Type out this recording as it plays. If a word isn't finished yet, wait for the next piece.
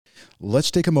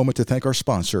let's take a moment to thank our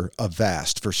sponsor,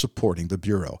 Avast, for supporting the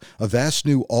Bureau. Avast's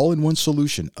new all-in-one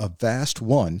solution, Avast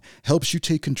One, helps you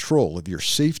take control of your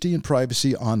safety and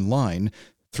privacy online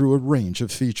through a range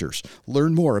of features.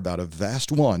 Learn more about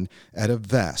Avast One at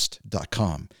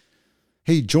avast.com.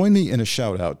 Hey, join me in a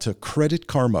shout-out to Credit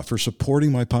Karma for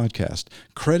supporting my podcast.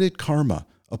 Credit Karma.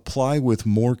 Apply with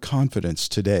more confidence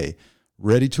today.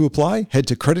 Ready to apply? Head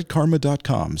to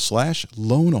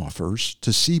creditkarma.com/loan offers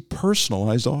to see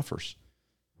personalized offers.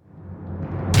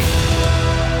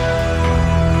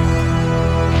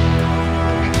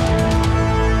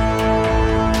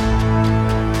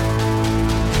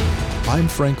 I'm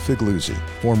Frank Figluzzi,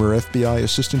 former FBI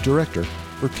Assistant Director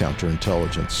for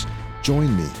Counterintelligence.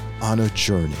 Join me on a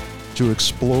journey to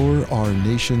explore our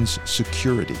nation's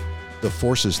security, the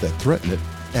forces that threaten it,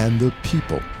 and the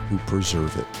people who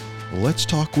preserve it. Let's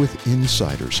talk with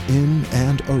insiders in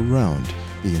and around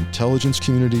the intelligence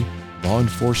community, law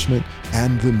enforcement,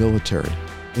 and the military,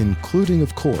 including,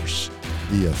 of course,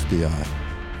 the FBI.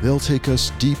 They'll take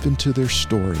us deep into their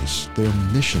stories, their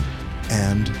mission,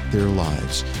 and their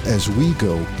lives as we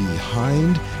go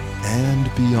behind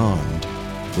and beyond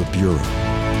the Bureau.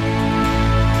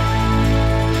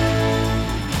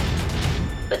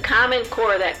 The common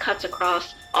core that cuts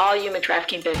across all human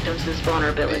trafficking victims is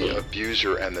vulnerability. The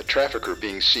abuser and the trafficker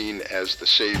being seen as the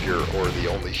savior or the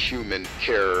only human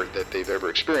care that they've ever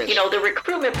experienced. You know, the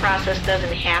recruitment process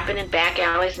doesn't happen in back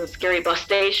alleys and scary bus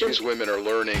stations. These women are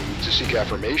learning to seek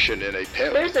affirmation in a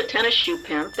pimp. There's a tennis shoe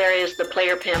pimp, there is the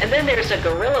player pimp, and then there's a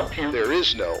gorilla pimp. There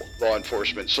is no law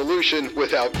enforcement solution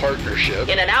without partnership.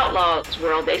 In an outlaw's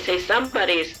world, they say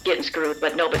somebody's getting screwed,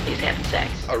 but nobody's having sex.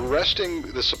 Arresting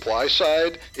the supply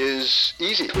side is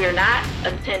easy. We're not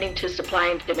attending to supply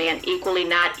and demand equally,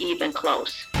 not even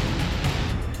close.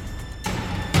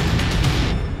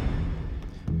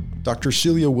 Dr.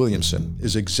 Celia Williamson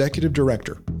is Executive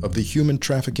Director of the Human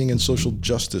Trafficking and Social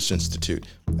Justice Institute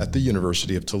at the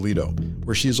University of Toledo,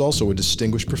 where she is also a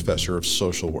distinguished professor of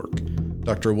social work.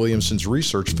 Dr. Williamson's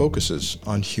research focuses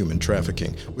on human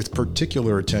trafficking, with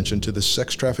particular attention to the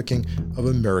sex trafficking of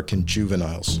American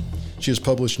juveniles. She has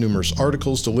published numerous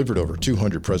articles, delivered over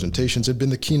 200 presentations, and been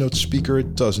the keynote speaker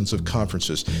at dozens of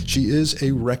conferences. She is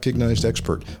a recognized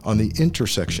expert on the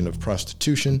intersection of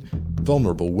prostitution,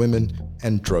 vulnerable women,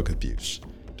 and drug abuse.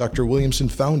 Dr. Williamson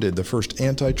founded the first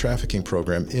anti-trafficking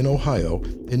program in Ohio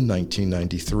in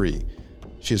 1993.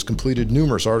 She has completed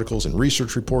numerous articles and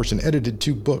research reports and edited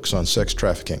 2 books on sex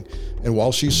trafficking. And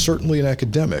while she's certainly an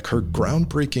academic, her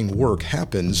groundbreaking work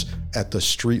happens at the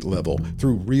street level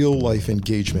through real-life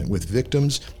engagement with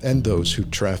victims and those who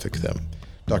traffic them.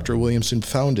 Dr. Williamson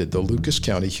founded the Lucas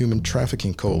County Human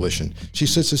Trafficking Coalition. She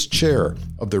sits as chair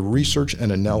of the Research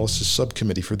and Analysis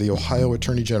Subcommittee for the Ohio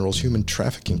Attorney General's Human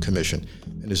Trafficking Commission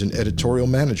and is an editorial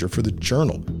manager for the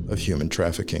Journal of Human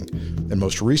Trafficking. And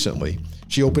most recently,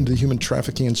 she opened the Human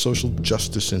Trafficking and Social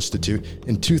Justice Institute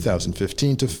in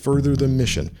 2015 to further the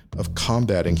mission of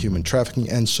combating human trafficking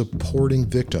and supporting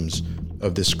victims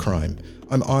of this crime.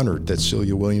 I'm honored that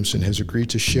Celia Williamson has agreed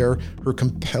to share her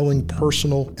compelling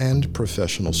personal and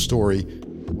professional story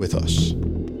with us.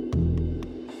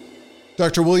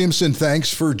 Dr. Williamson,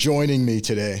 thanks for joining me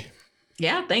today.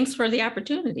 Yeah, thanks for the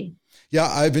opportunity. Yeah,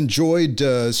 I've enjoyed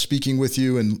speaking with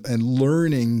you and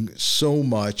learning so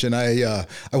much. And I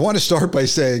want to start by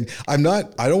saying I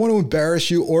don't want to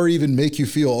embarrass you or even make you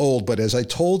feel old, but as I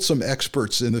told some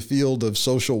experts in the field of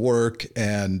social work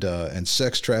and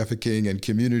sex trafficking and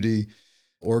community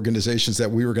organizations that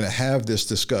we were going to have this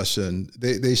discussion,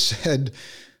 they said,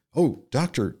 oh,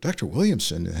 Dr.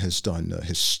 Williamson has done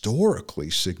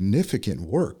historically significant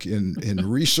work in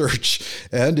research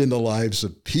and in the lives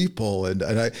of people. And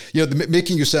I,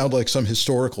 making you sound like some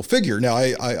historical figure. Now,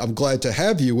 I'm glad to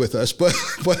have you with us, but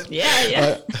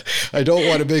yeah. I don't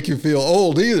want to make you feel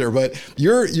old either, but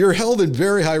you're held in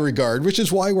very high regard, which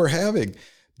is why we're having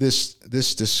this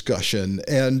discussion.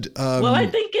 And well, I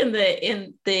think in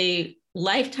the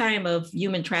lifetime of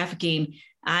human trafficking,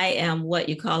 I am what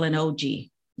you call an OG.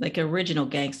 Like original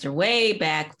gangster, way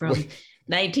back from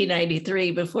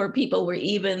 1993, before people were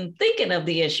even thinking of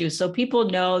the issue. So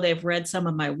people know, they've read some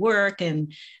of my work,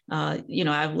 and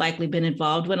I've likely been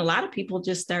involved when a lot of people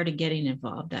just started getting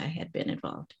involved. I had been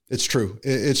involved. It's true.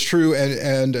 It's true.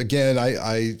 And again,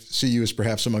 I see you as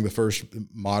perhaps among the first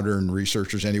modern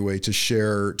researchers anyway to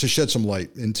shed some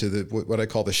light into what I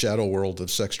call the shadow world of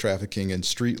sex trafficking and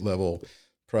street level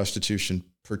prostitution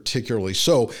particularly.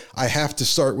 So I have to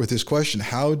start with this question.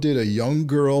 How did a young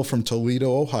girl from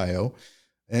Toledo, Ohio,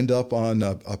 end up on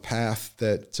a path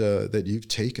that you've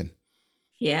taken?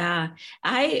 Yeah,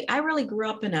 I really grew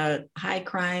up in a high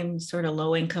crime, sort of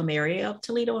low income area of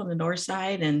Toledo on the north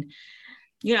side. And,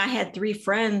 I had three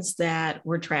friends that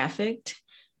were trafficked.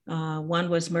 One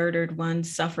was murdered, one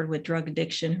suffered with drug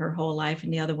addiction her whole life,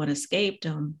 and the other one escaped.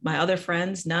 My other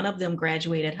friends, none of them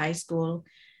graduated high school.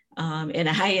 And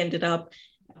I ended up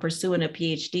pursuing a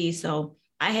PhD. So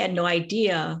I had no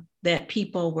idea that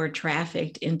people were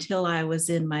trafficked until I was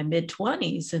in my mid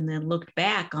 20s, and then looked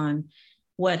back on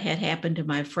what had happened to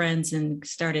my friends and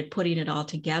started putting it all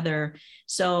together.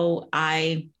 So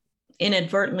I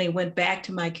inadvertently went back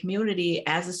to my community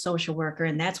as a social worker.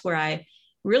 And that's where I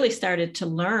really started to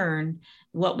learn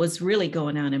what was really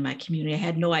going on in my community. I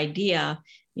had no idea,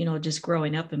 just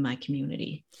growing up in my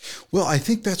community. Well, I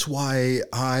think that's why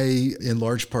I, in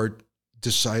large part,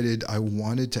 decided I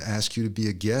wanted to ask you to be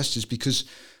a guest, is because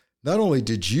not only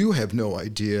did you have no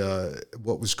idea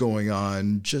what was going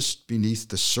on just beneath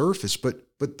the surface, but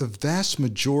the vast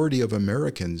majority of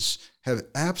Americans have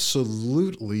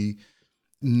absolutely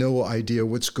no idea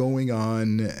what's going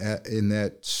on in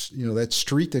that, that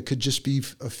street that could just be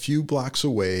a few blocks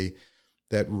away,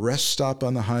 that rest stop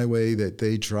on the highway that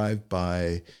they drive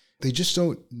by. They just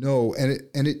don't know.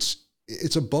 And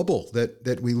it's a bubble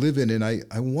that we live in. And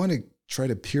I want to try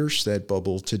to pierce that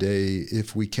bubble today,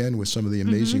 if we can, with some of the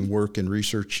amazing work and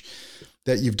research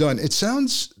that you've done. It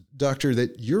sounds, Doctor,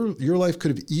 that your life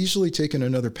could have easily taken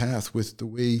another path with the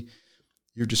way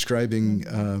you're describing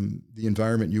the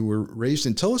environment you were raised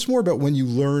in. Tell us more about when you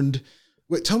learned.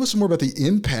 Tell us more about the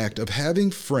impact of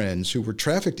having friends who were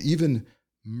trafficked, even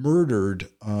murdered.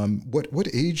 What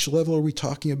age level are we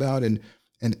talking about, and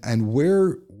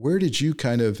where did you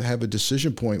kind of have a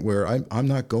decision point where I'm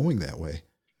not going that way?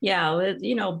 Yeah,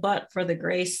 but for the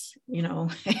grace,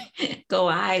 go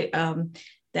I.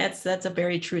 That's a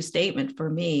very true statement for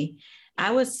me.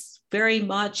 I was very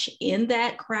much in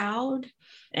that crowd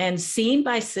and seen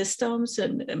by systems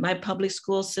and my public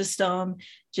school system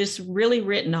just really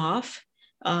written off.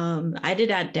 I did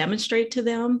not demonstrate to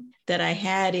them that I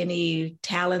had any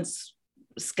talents,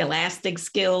 scholastic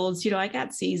skills. I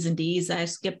got C's and D's. I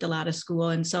skipped a lot of school.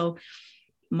 And so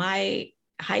my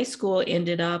high school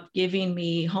ended up giving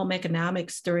me home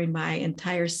economics during my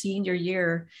entire senior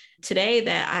year. Today,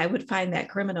 that I would find that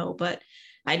criminal, but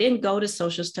I didn't go to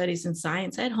social studies and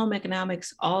science. I had home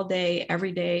economics all day,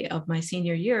 every day of my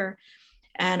senior year.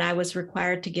 And I was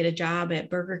required to get a job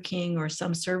at Burger King or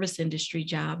some service industry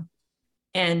job.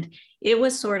 And it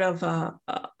was sort of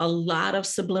a lot of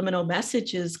subliminal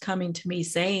messages coming to me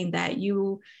saying that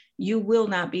you will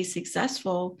not be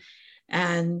successful.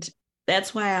 And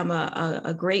that's why I'm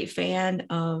a great fan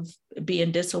of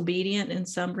being disobedient in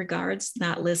some regards,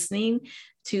 not listening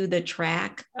to the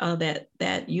track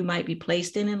that you might be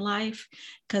placed in life,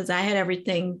 because I had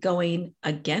everything going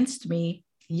against me,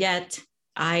 yet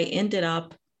I ended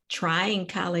up trying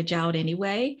college out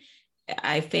anyway.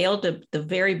 I failed the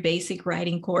very basic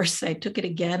writing course. I took it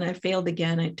again. I failed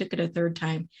again. I took it a third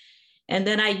time. And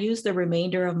then I used the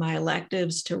remainder of my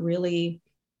electives to really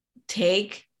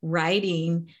take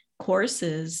writing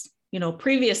courses.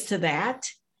 Previous to that,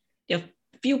 if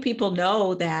few people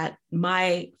know that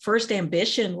my first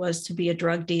ambition was to be a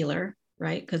drug dealer,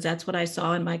 right? Because that's what I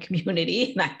saw in my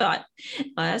community. And I thought,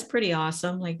 that's pretty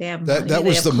awesome. Like they have money, that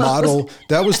was the model.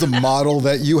 That was the model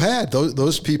that you had.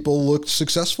 Those people looked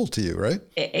successful to you, right?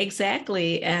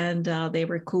 Exactly. And they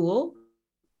were cool.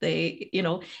 They,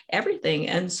 everything.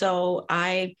 And so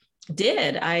I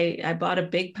bought a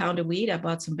big pound of weed. I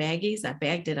bought some baggies. I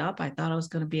bagged it up. I thought I was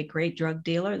going to be a great drug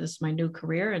dealer. This is my new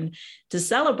career. And to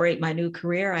celebrate my new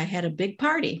career, I had a big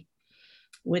party,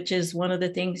 which is one of the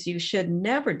things you should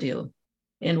never do.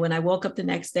 And when I woke up the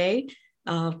next day,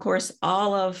 of course,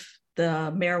 all of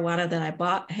the marijuana that I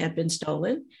bought had been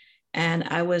stolen, and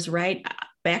I was right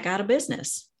back out of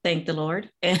business. Thank the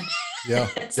Lord. And yeah,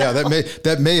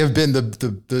 that may have been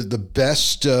the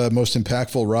best, most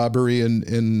impactful robbery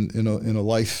in a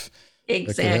life.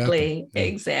 Exactly, yeah.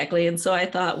 Exactly. And so I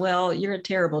thought, well, you're a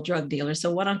terrible drug dealer,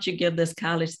 so why don't you give this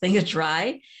college thing a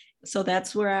try? So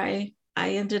that's where I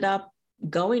ended up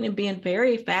going and being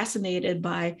very fascinated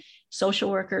by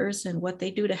social workers and what they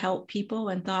do to help people,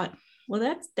 and thought,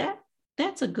 well,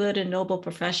 that's a good and noble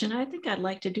profession. I think I'd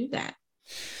like to do that.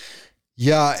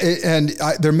 Yeah, and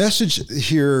their message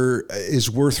here is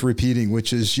worth repeating,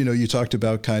 which is, you talked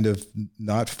about kind of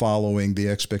not following the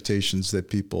expectations that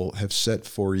people have set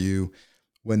for you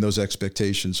when those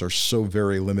expectations are so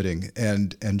very limiting,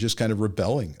 and just kind of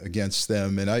rebelling against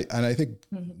them. And I think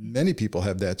many people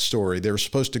have that story. They were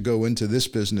supposed to go into this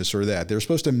business or that. They were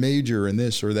supposed to major in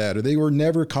this or that, or they were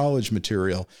never college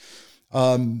material.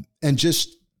 And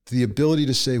just the ability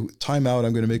to say, time out,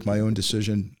 I'm going to make my own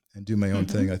decision and do my own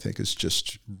thing, I think is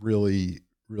just really,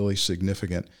 really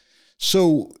significant.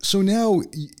 So now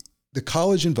the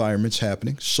college environment's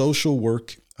happening. Social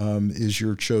work is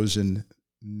your chosen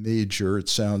major, it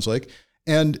sounds like.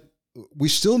 And we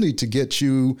still need to get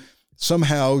you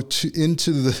somehow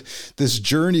into this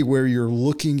journey where you're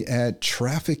looking at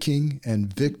trafficking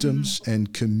and victims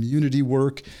and community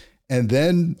work, and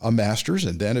then a master's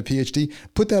and then a PhD.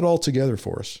 Put that all together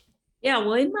for us. Yeah,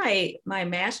 well, in my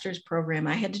master's program,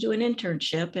 I had to do an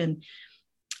internship, and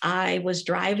I was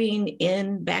driving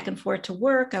in back and forth to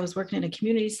work. I was working in a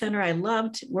community center. I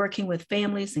loved working with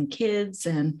families and kids,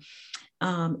 and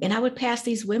I would pass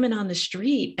these women on the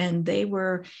street, and they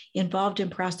were involved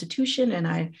in prostitution, and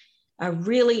I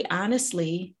really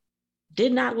honestly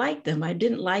did not like them. I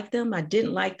didn't like them. I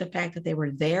didn't like the fact that they were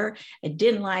there. I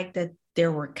didn't like that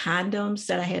there were condoms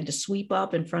that I had to sweep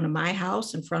up in front of my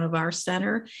house, in front of our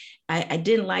center. I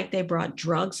didn't like they brought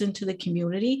drugs into the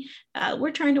community.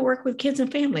 We're trying to work with kids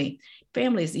and families.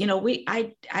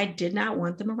 I did not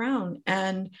want them around.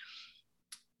 And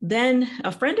then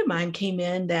a friend of mine came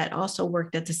in that also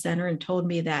worked at the center and told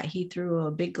me that he threw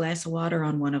a big glass of water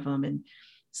on one of them. And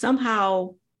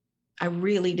somehow I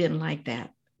really didn't like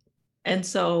that. And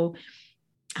so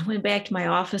I went back to my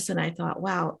office and I thought,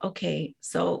 wow, okay,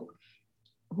 so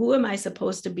who am I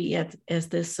supposed to be as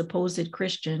this supposed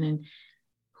Christian? And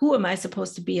who am I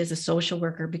supposed to be as a social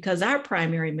worker? Because our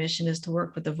primary mission is to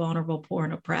work with the vulnerable, poor,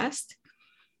 and oppressed.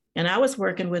 And I was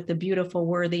working with the beautiful,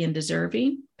 worthy, and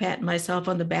deserving, patting myself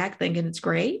on the back, thinking it's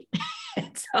great.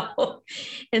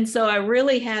 and so I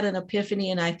really had an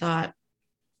epiphany, and I thought,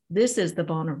 this is the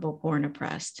vulnerable, poor, and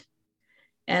oppressed.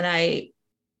 And I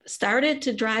started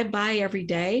to drive by every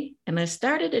day, and I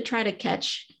started to try to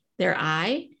catch their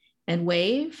eye and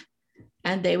wave,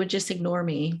 and they would just ignore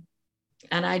me.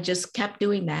 And I just kept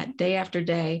doing that day after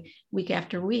day, week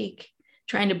after week,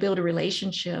 trying to build a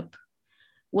relationship.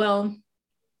 Well,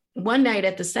 one night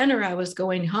at the center, I was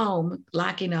going home,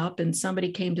 locking up, and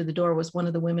somebody came to the door. It was one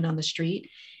of the women on the street,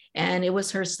 and it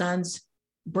was her son's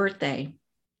birthday.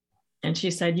 And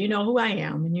she said, you know who I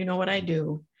am, and you know what I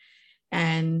do.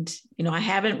 And, I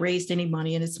haven't raised any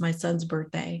money, and it's my son's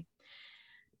birthday.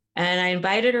 And I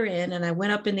invited her in, and I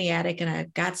went up in the attic, and I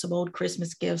got some old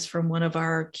Christmas gifts from one of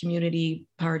our community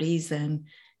parties and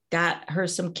got her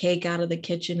some cake out of the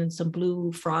kitchen and some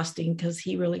blue frosting because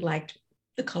he really liked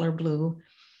the color blue,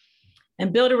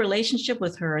 and build a relationship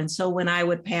with her. And so when I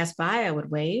would pass by, I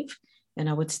would wave and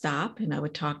I would stop and I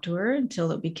would talk to her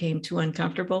until it became too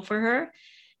uncomfortable for her.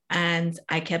 And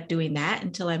I kept doing that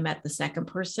until I met the second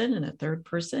person and a third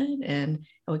person, and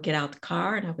I would get out the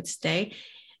car and I would stay.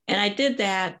 And I did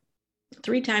that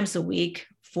 3 times a week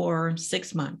for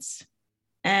 6 months.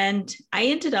 And I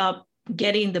ended up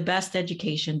getting the best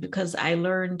education because I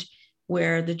learned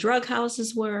where the drug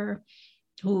houses were,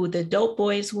 who the dope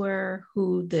boys were,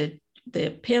 who the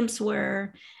pimps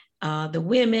were, the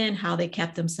women, how they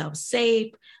kept themselves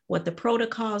safe, what the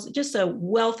protocols, just a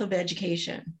wealth of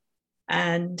education.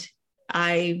 And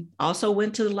I also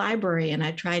went to the library and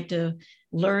I tried to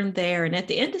learn there. And at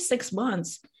the end of 6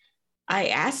 months, I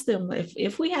asked them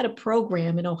if we had a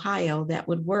program in Ohio that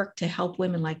would work to help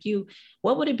women like you,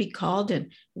 what would it be called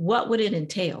and what would it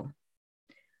entail?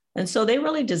 And so they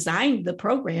really designed the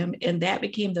program, and that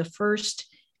became the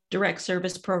first direct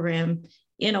service program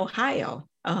in Ohio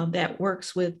that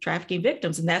works with trafficking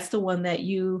victims. And that's the one that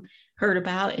you heard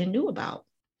about and knew about.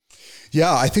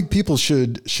 Yeah, I think people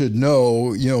should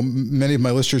know, many of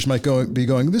my listeners might be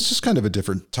going, this is kind of a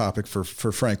different topic for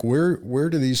Frank. Where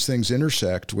do these things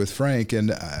intersect with Frank?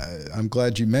 And I'm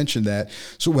glad you mentioned that.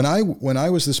 So when I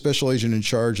was the special agent in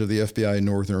charge of the FBI in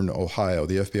Northern Ohio,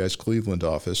 the FBI's Cleveland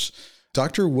office,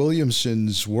 Dr.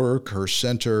 Williamson's work, her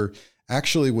center,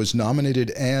 actually was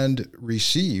nominated and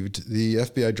received the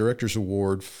FBI Director's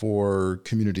Award for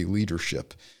Community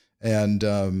Leadership. And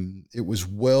it was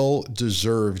well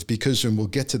deserved because, and we'll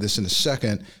get to this in a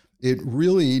second, it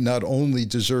really not only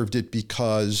deserved it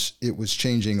because it was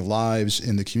changing lives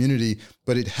in the community,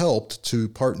 but it helped to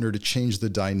partner to change the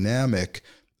dynamic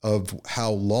of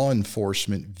how law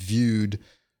enforcement viewed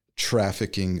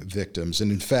trafficking victims.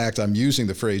 And in fact, I'm using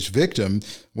the phrase victim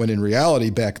when in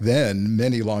reality back then,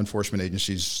 many law enforcement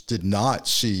agencies did not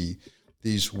see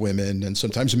these women and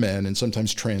sometimes men and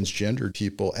sometimes transgendered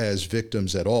people as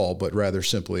victims at all, but rather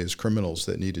simply as criminals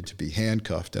that needed to be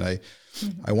handcuffed. And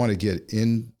I want to get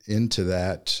into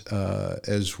that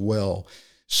as well.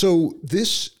 So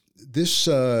this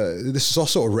is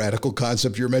also a radical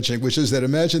concept you're mentioning, which is that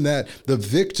imagine that the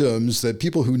victims, that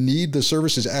people who need the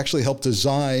services actually help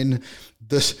design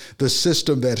the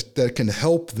system that can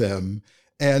help them.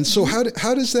 And so how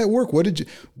does that work? What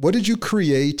did you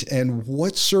create, and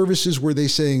what services were they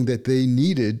saying that they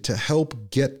needed to help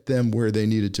get them where they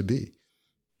needed to be?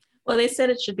 Well, they said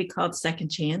it should be called Second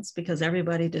Chance because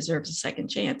everybody deserves a second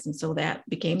chance. And so that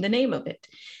became the name of it.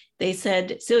 They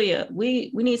said, Celia,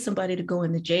 we need somebody to go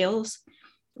in the jails.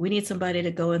 We need somebody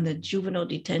to go in the juvenile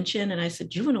detention. And I said,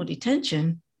 juvenile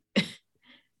detention?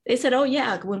 They said, oh,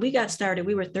 yeah. When we got started,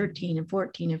 we were 13 and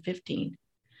 14 and 15.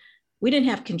 We didn't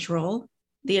have control.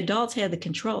 The adults had the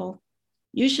control.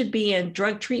 You should be in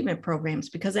drug treatment programs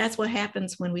because that's what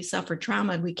happens when we suffer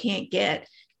trauma and we can't get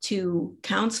to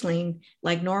counseling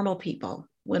like normal people.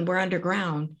 When we're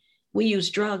underground, we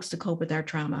use drugs to cope with our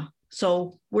trauma.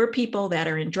 So we're people that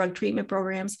are in drug treatment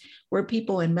programs. We're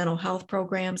people in mental health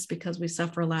programs because we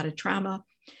suffer a lot of trauma.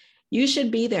 You should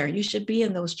be there. You should be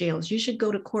in those jails. You should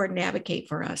go to court and advocate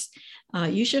for us.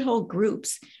 You should hold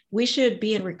groups. We should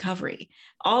be in recovery.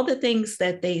 All the things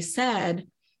that they said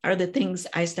are the things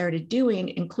I started doing,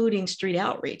 including street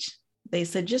outreach. They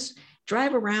said, just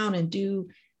drive around and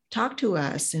talk to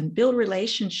us and build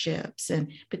relationships.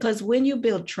 And because when you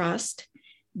build trust,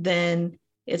 then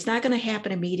it's not going to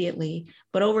happen immediately,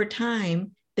 but over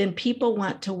time, then people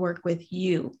want to work with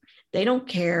you. They don't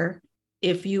care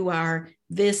if you are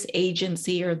this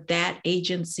agency or that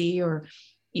agency, or,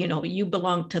 you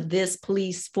belong to this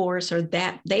police force or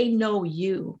that. They know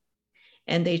you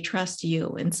and they trust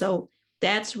you. And so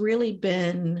that's really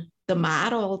been the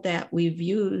model that we've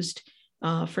used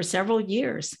for several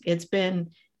years. It's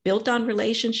been built on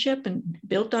relationship and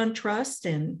built on trust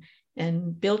and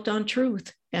built on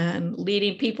truth and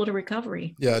leading people to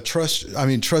recovery. Yeah, trust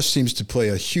seems to play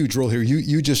a huge role here.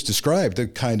 You just described the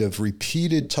kind of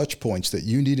repeated touch points that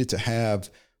you needed to have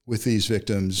with these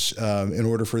victims in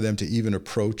order for them to even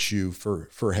approach you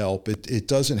for help. It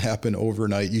doesn't happen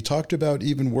overnight. You talked about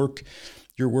even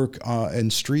your work in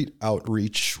street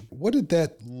outreach. What did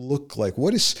that look like?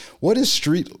 What is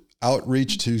street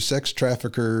outreach to sex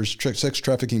traffickers, sex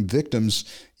trafficking victims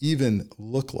even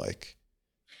look like?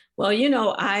 Well,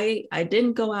 I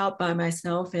didn't go out by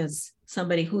myself as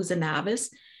somebody who's a novice.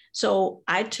 So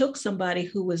I took somebody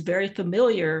who was very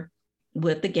familiar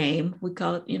with the game. We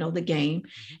call it, the game.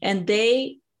 And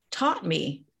they taught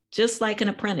me just like an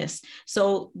apprentice.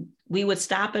 So we would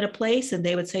stop at a place and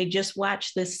they would say, just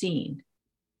watch this scene.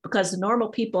 Because the normal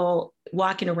people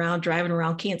walking around, driving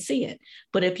around can't see it.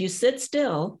 But if you sit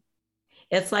still,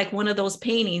 it's like one of those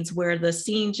paintings where the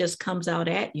scene just comes out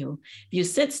at you. If you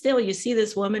sit still, you see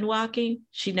this woman walking,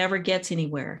 she never gets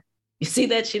anywhere. You see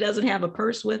that she doesn't have a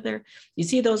purse with her. You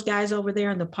see those guys over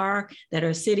there in the park that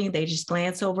are sitting, they just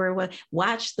glance over.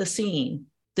 Watch the scene.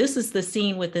 This is the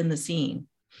scene within the scene.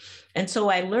 And so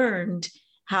I learned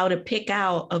how to pick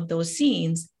out of those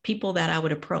scenes people that I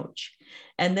would approach.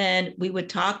 And then we would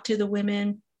talk to the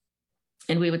women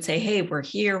and we would say, hey, we're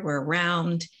here, we're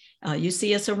around. You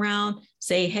see us around,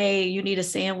 say, hey, you need a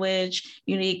sandwich,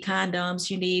 you need condoms,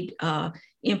 you need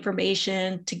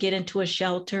information to get into a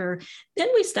shelter. Then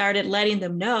we started letting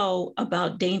them know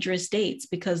about dangerous dates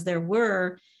because there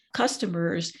were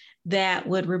customers that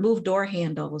would remove door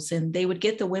handles and they would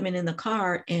get the women in the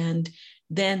car and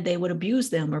then they would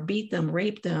abuse them or beat them,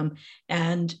 rape them.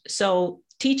 And so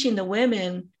teaching the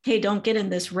women, hey, don't get in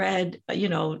this red,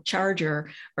 Charger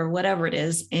or whatever it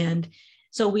is. And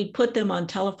so we'd put them on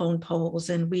telephone poles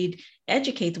and we'd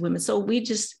educate the women. So we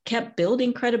just kept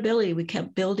building credibility. We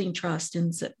kept building trust.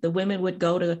 And so the women would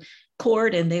go to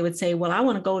court and they would say, well, I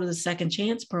want to go to the Second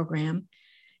Chance program.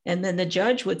 And then the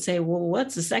judge would say, well,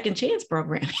 what's the Second Chance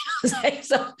program?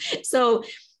 So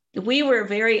we were a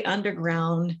very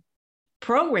underground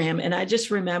program. And I just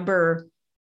remember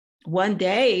one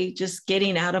day just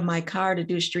getting out of my car to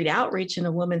do street outreach and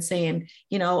a woman saying,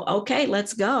 okay,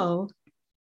 let's go.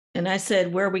 And I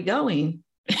said, where are we going?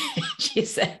 She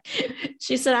said,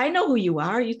 I know who you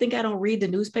are. You think I don't read the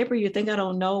newspaper? You think I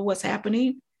don't know what's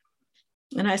happening?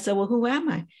 And I said, well, who am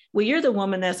I? Well, you're the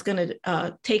woman that's going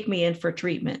to take me in for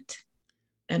treatment.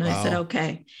 And I said,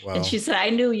 okay. Wow. And she said, I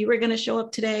knew you were going to show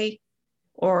up today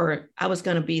or I was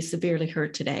going to be severely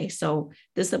hurt today. So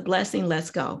this is a blessing.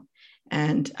 Let's go.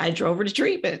 And I drove her to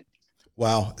treatment.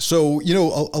 Wow. So,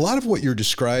 a lot of what you're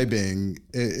describing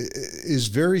is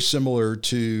very similar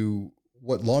to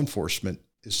what law enforcement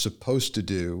is supposed to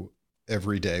do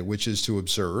every day, which is to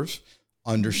observe,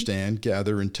 understand,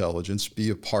 gather intelligence,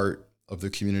 be a part of the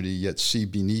community, yet see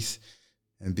beneath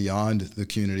and beyond the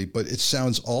community. But it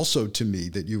sounds also to me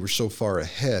that you were so far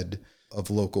ahead of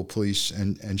local police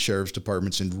and sheriff's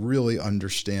departments in really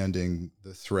understanding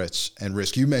the threats and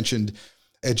risk. You mentioned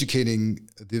educating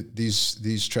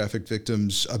these traffic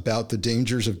victims about the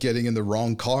dangers of getting in the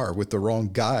wrong car with the wrong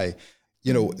guy.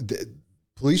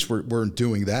 police weren't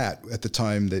doing that at the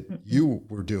time that you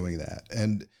were doing that.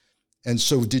 And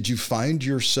so did you find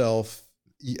yourself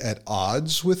at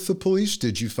odds with the police?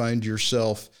 Did you find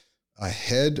yourself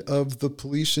ahead of the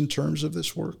police in terms of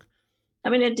this work? I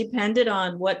mean, it depended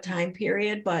on what time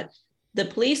period, but the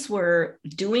police were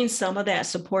doing some of that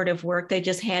supportive work. They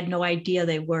just had no idea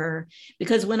they were.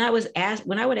 Because when I would ask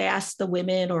the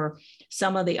women or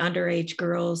some of the underage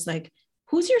girls, like,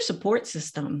 who's your support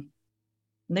system?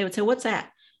 And they would say, what's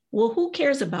that? Well, who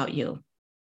cares about you?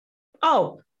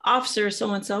 Oh, officer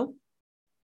so-and-so.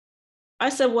 I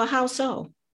said, well, how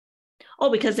so? Oh,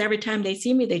 because every time they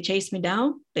see me, they chase me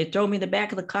down. They throw me in the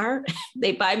back of the car.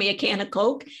 They buy me a can of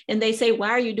Coke and they say, why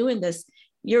are you doing this?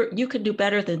 You could do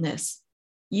better than this.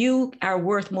 You are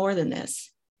worth more than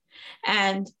this.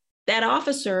 And that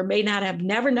officer may not have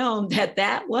never known that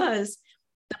that was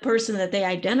the person that they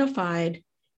identified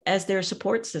as their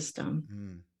support system.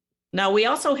 Mm. Now, we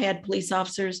also had police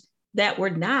officers that were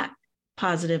not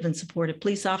positive and supportive,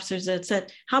 police officers that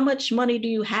said, how much money do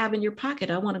you have in your pocket?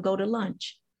 I want to go to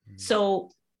lunch.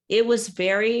 So it was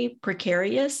very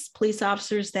precarious. Police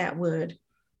officers that would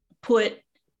put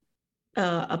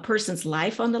a person's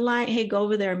life on the line. Hey, go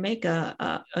over there and make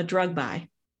a drug buy.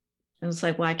 And it's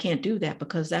like, well, I can't do that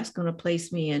because that's going to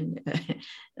place me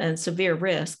in severe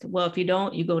risk. Well, if you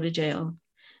don't, you go to jail.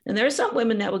 And there are some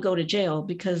women that would go to jail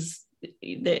because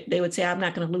they would say, I'm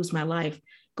not going to lose my life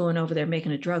going over there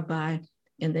making a drug buy.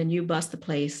 And then you bust the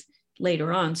place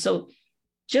later on. So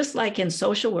just like in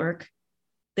social work,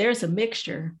 there's a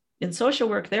mixture. In social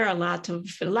work, there are a lot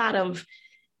of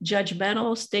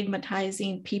judgmental,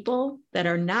 stigmatizing people that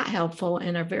are not helpful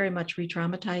and are very much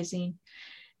re-traumatizing.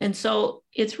 And so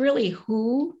it's really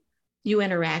who you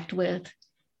interact with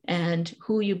and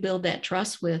who you build that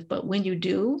trust with. But when you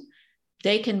do,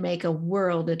 they can make a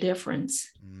world of difference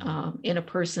in a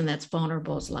person that's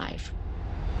vulnerable's life.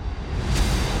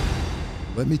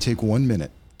 Let me take 1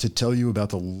 minute to tell you about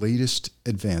the latest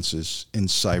advances in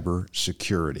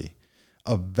cybersecurity.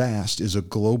 Avast is a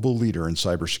global leader in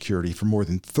cybersecurity for more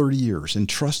than 30 years and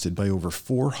trusted by over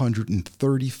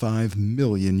 435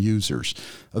 million users.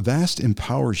 Avast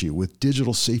empowers you with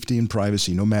digital safety and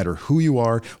privacy no matter who you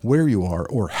are, where you are,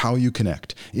 or how you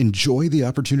connect. Enjoy the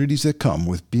opportunities that come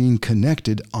with being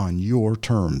connected on your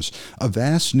terms.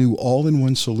 Avast's new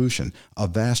all-in-one solution,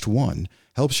 Avast One,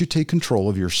 helps you take control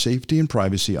of your safety and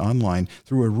privacy online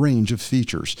through a range of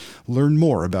features. Learn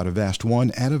more about Avast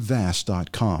One at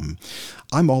avast.com.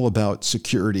 I'm all about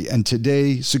security, and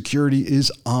today security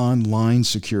is online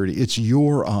security. It's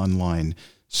your online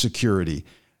security.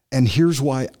 And here's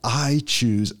why I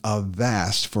choose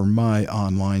Avast for my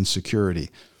online security.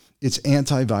 Its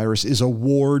antivirus is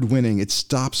award-winning. It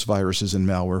stops viruses and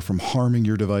malware from harming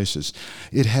your devices.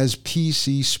 It has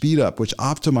PC Speed Up, which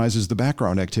optimizes the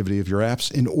background activity of your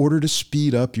apps in order to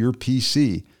speed up your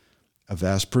PC.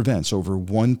 Avast prevents over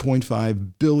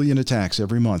 1.5 billion attacks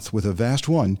every month. With Avast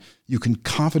One, you can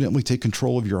confidently take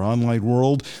control of your online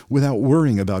world without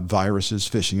worrying about viruses,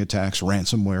 phishing attacks,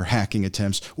 ransomware, hacking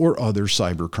attempts, or other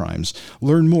cyber crimes.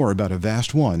 Learn more about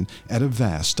Avast One at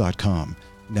avast.com.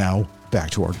 Now, back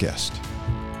to our guest.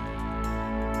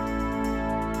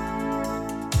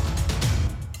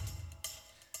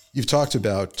 You've talked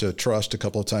about trust a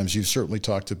couple of times. You've certainly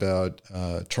talked about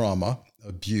trauma,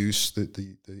 abuse,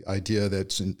 the idea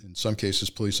that in some cases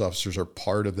police officers are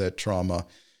part of that trauma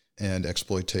and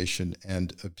exploitation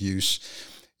and abuse.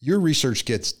 Your research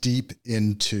gets deep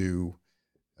into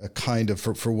a kind of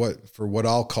for what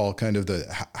I'll call kind of the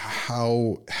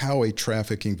how a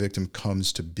trafficking victim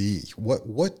comes to be. What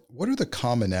are the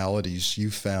commonalities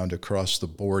you found across the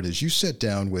board as you sit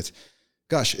down with,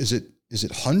 gosh, is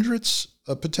it hundreds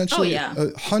potentially? Oh, yeah.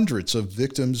 Hundreds of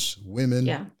victims, women.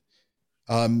 Yeah.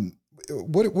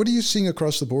 What are you seeing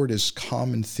across the board as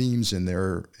common themes in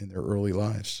their early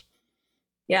lives?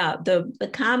 Yeah, the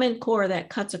common core that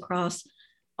cuts across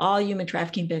all human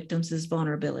trafficking victims is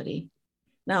vulnerability.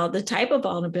 Now, the type of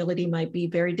vulnerability might be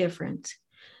very different.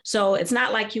 So it's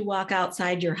not like you walk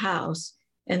outside your house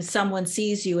and someone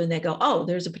sees you and they go, oh,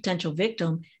 there's a potential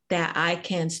victim that I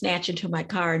can snatch into my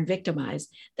car and victimize.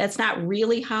 That's not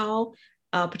really how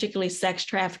particularly sex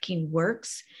trafficking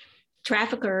works.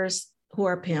 Traffickers who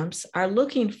are pimps are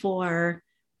looking for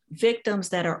victims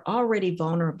that are already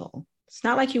vulnerable. It's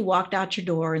not like you walked out your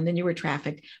door and then you were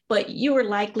trafficked, but you were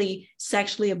likely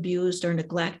sexually abused or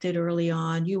neglected early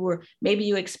on. Maybe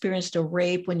you experienced a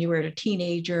rape when you were a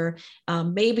teenager.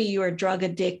 Maybe you were drug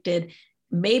addicted.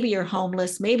 Maybe you're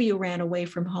homeless. Maybe you ran away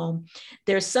from home.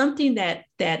 There's something that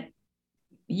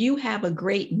you have a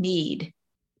great need,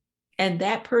 and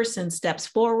that person steps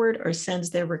forward or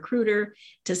sends their recruiter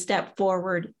to step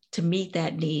forward to meet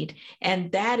that need.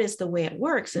 And that is the way it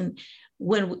works. And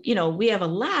when, we have a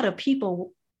lot of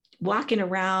people walking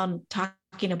around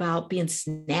talking about being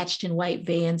snatched in white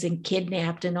vans and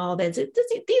kidnapped and all that.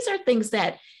 These are things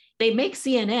that they make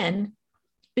CNN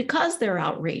because they're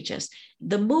outrageous.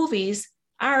 The movies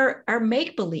are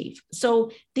make-believe.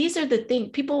 So these are the things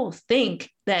people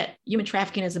think that human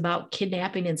trafficking is about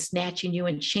kidnapping and snatching you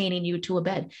and chaining you to a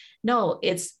bed. No,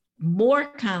 it's more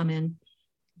common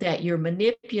that you're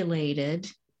manipulated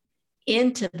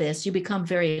into this. You become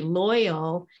very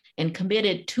loyal and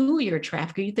committed to your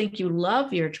trafficker. You think you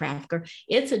love your trafficker.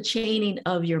 It's a chaining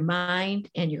of your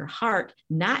mind and your heart,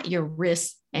 not your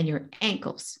wrists and your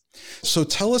ankles. So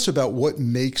tell us about what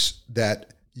makes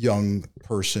that young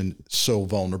person so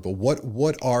vulnerable.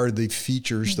 What are the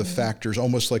features, the factors,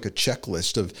 almost like a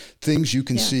checklist of things you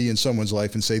can see in someone's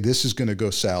life and say, this is going to go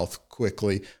south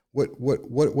quickly.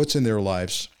 What's in their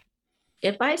lives?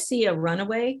 If I see a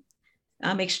runaway,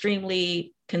 I'm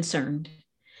extremely concerned,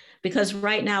 because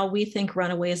right now we think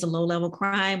runaway is a low-level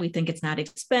crime. We think it's not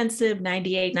expensive.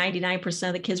 99%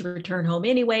 of the kids return home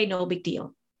anyway, no big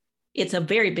deal. It's a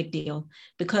very big deal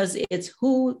because it's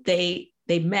who they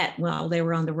met while they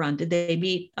were on the run. Did they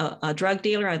meet a drug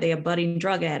dealer? Are they a budding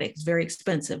drug addict? It's very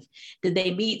expensive. Did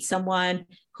they meet someone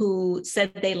who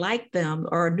said they liked them,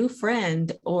 or a new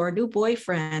friend or a new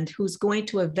boyfriend who's going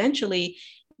to eventually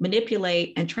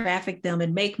manipulate and traffic them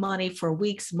and make money for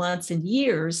weeks, months, and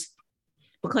years?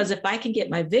 Because if I can get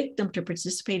my victim to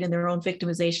participate in their own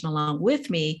victimization along with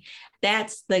me,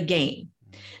 that's the game.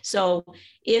 So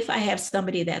if I have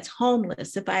somebody that's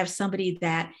homeless, if I have somebody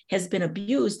that has been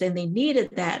abused and they needed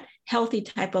that healthy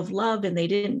type of love and they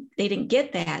didn't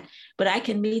get that, but I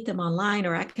can meet them online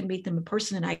or I can meet them in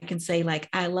person and I can say, like,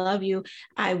 I love you.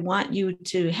 I want you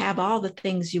to have all the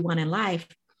things you want in life,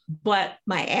 but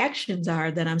my actions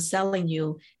are that I'm selling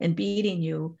you and beating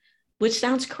you, which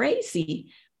sounds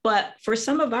crazy. But for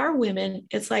some of our women,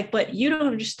 it's like, but you don't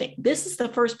understand. This is the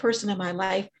first person in my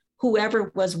life who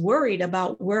ever was worried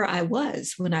about where I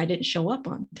was when I didn't show up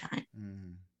on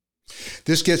time.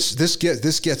 This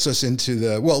gets us into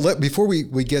the, before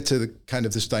we get to the kind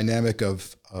of this dynamic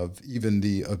of even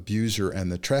the abuser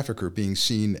and the trafficker being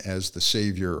seen as the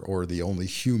savior or the only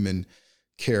human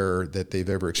care that they've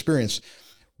ever experienced.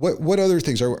 What other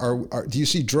things are do you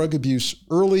see drug abuse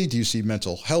early? Do you see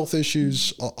mental health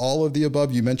issues? All of the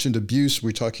above? You mentioned abuse.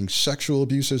 We're talking sexual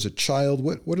abuse as a child.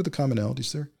 What are the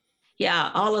commonalities there?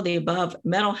 Yeah, all of the above.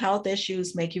 Mental health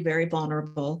issues make you very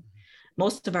vulnerable.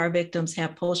 Most of our victims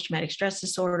have post-traumatic stress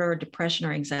disorder, depression,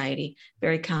 or anxiety,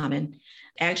 very common.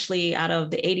 Actually, out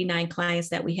of the 89 clients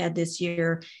that we had this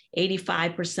year,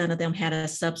 85% of them had a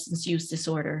substance use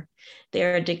disorder.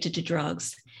 They're addicted to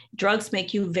drugs. Drugs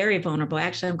make you very vulnerable.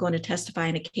 Actually, I'm going to testify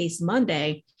in a case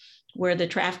Monday where the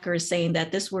trafficker is saying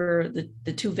that this were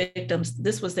the two victims,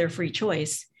 this was their free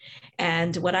choice.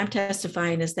 And what I'm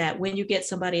testifying is that when you get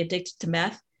somebody addicted to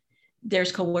meth,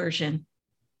 there's coercion,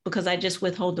 because I just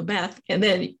withhold the meth. And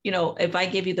then, if I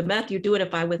give you the meth, you do it.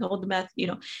 If I withhold the meth,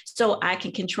 so I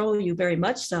can control you very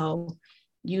much so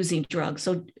using drugs.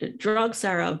 So drugs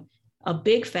are a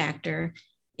big factor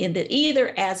in that,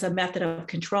 either as a method of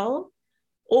control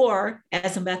or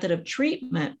as a method of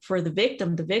treatment for the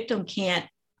victim. The victim can't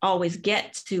always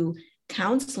get to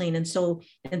counseling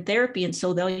and therapy. And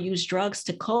so they'll use drugs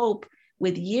to cope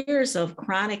with years of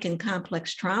chronic and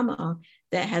complex trauma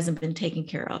that hasn't been taken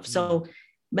care of. So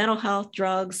mental health,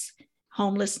 drugs,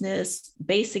 homelessness,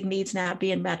 basic needs not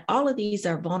being met, all of these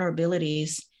are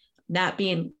vulnerabilities, not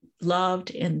being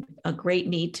loved and a great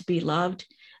need to be loved.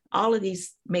 All of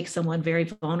these make someone very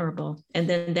vulnerable. And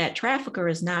then that trafficker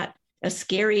is not a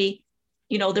scary,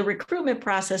 the recruitment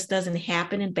process doesn't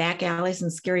happen in back alleys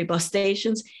and scary bus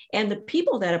stations. And the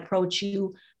people that approach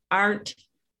you aren't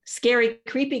scary,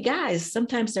 creepy guys.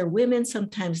 Sometimes they're women,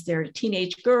 sometimes they're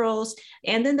teenage girls.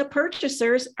 And then the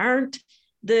purchasers aren't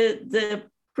the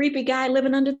creepy guy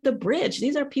living under the bridge.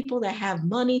 These are people that have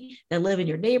money, that live in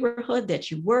your neighborhood,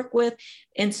 that you work with.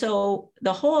 And so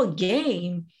the whole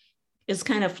game is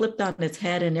kind of flipped on its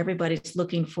head, and everybody's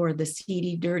looking for the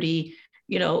seedy, dirty,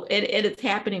 it's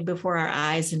happening before our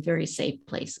eyes in very safe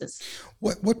places.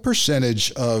 What percentage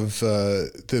of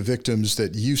the victims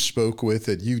that you spoke with,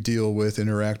 that you deal with,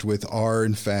 interact with, are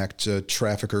in fact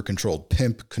trafficker controlled,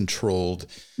 pimp controlled,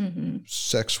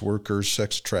 sex workers,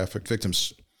 sex trafficked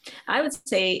victims? I would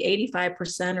say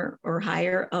 85% or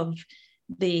higher of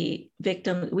the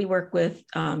victims. We work with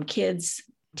kids,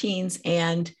 teens,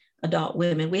 and adult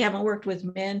women. We haven't worked with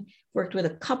men, worked with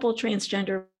a couple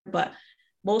transgender, but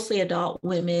mostly adult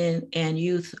women and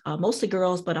youth, mostly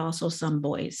girls, but also some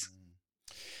boys.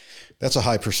 That's a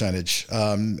high percentage.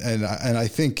 And I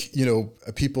think,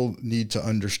 people need to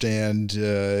understand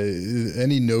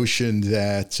any notion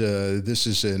that this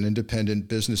is an independent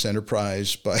business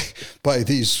enterprise by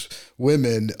these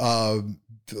women.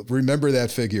 Remember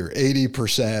that figure,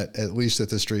 80%, at least at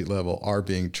the street level, are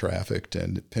being trafficked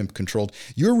and pimp controlled.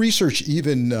 Your research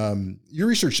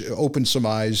opened some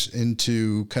eyes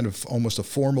into kind of almost a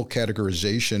formal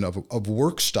categorization of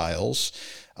work styles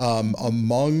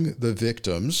among the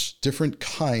victims, different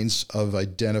kinds of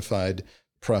identified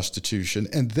prostitution,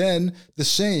 and then the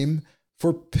same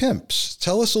for pimps.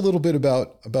 Tell us a little bit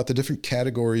about the different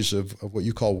categories of what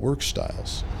you call work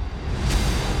styles.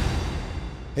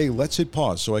 Hey, let's hit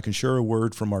pause so I can share a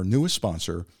word from our newest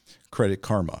sponsor, Credit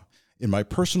Karma. In my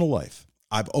personal life,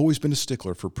 I've always been a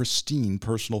stickler for pristine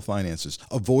personal finances,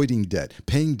 avoiding debt,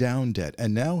 paying down debt,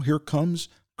 and now here comes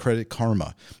Credit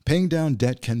Karma. Paying down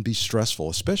debt can be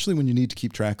stressful, especially when you need to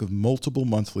keep track of multiple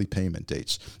monthly payment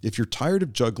dates. If you're tired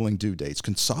of juggling due dates,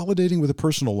 consolidating with a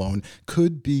personal loan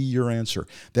could be your answer.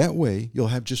 That way, you'll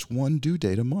have just one due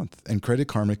date a month, and Credit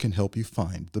Karma can help you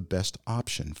find the best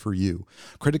option for you.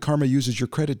 Credit Karma uses your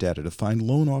credit data to find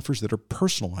loan offers that are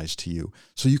personalized to you,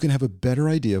 so you can have a better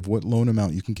idea of what loan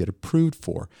amount you can get approved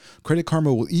for. Credit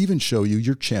Karma will even show you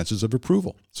your chances of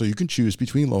approval, so you can choose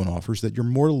between loan offers that you're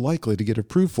more likely to get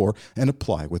approved for and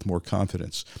apply with more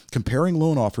confidence. Comparing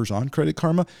loan offers on Credit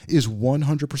Karma is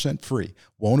 100% free,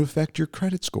 won't affect your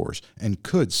credit scores, and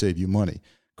could save you money.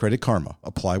 Credit Karma.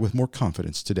 Apply with more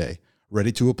confidence today.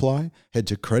 Ready to apply? Head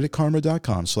to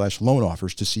creditkarma.com/loan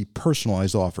offers to see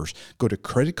personalized offers. Go to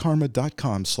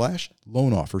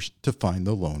creditkarma.com/loan offers to find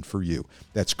the loan for you.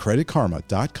 That's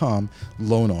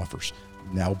creditkarma.com/loan offers.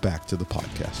 Now back to the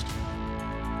podcast.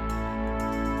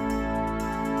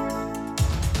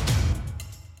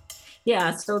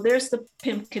 Yeah, so there's the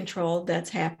pimp control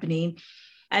that's happening.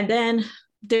 And then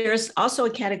there's also a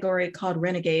category called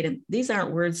renegade. And these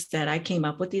aren't words that I came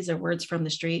up with. These are words from the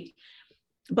street.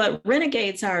 But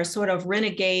renegades are sort of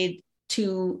renegade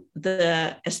to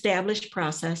the established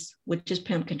process, which is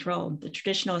pimp control. The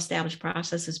traditional established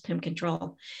process is pimp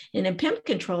control. And in pimp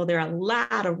control, there are a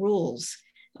lot of rules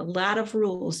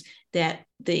that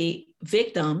the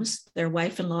victims, their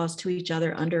wife-in-laws to each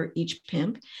other under each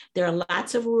pimp. There are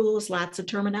lots of rules, lots of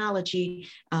terminology,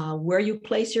 where you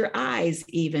place your eyes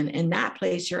even, and not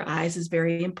place your eyes is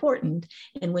very important.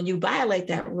 And when you violate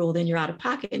that rule, then you're out of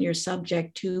pocket and you're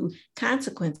subject to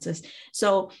consequences.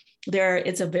 So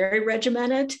it's a very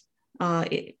regimented,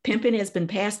 pimping has been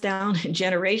passed down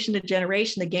generation to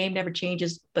generation. The game never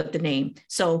changes, but the name.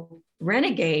 So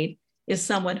renegade is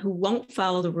someone who won't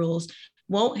follow the rules,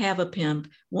 won't have a pimp,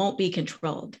 won't be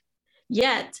controlled.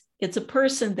 Yet it's a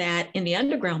person that in the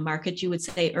underground market, you would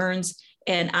say earns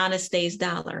an honest day's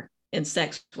dollar in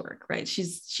sex work, right?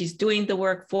 She's doing the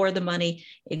work for the money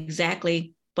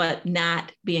exactly, but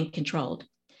not being controlled.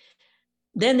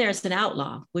 Then there's an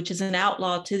outlaw, which is an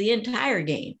outlaw to the entire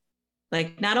game.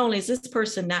 Like not only is this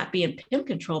person not being pimp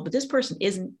controlled, but this person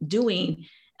isn't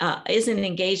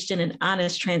engaged in an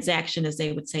honest transaction, as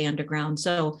they would say underground.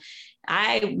 So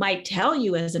I might tell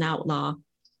you as an outlaw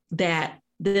that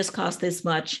this costs this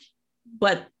much,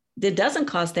 but it doesn't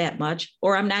cost that much,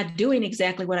 or I'm not doing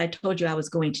exactly what I told you I was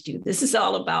going to do. This is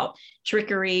all about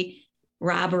trickery,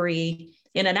 robbery.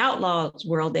 In an outlaw's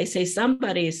world, they say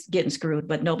somebody's getting screwed,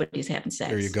 but nobody's having sex.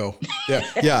 There you go. Yeah.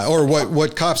 Yeah. Or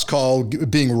what cops call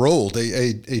being rolled,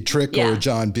 a trick or a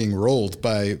John being rolled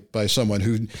by someone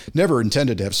who never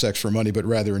intended to have sex for money, but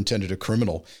rather intended a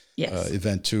criminal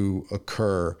event to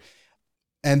occur.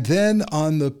 And then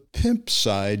on the pimp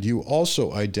side, you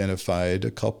also identified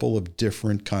a couple of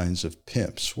different kinds of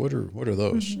pimps. What are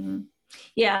those? Mm-hmm.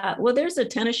 Yeah. Well, there's a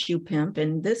tennis shoe pimp,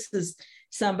 and this is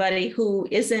somebody who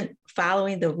isn't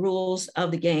following the rules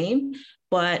of the game,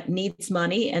 but needs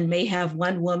money and may have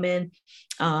one woman.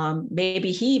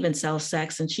 Maybe he even sells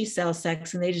sex and she sells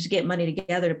sex, and they just get money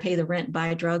together to pay the rent,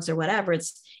 buy drugs or whatever.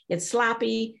 It's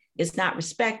sloppy. It's not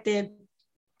respected.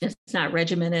 It's not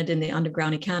regimented in the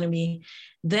underground economy.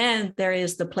 Then there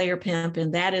is the player pimp,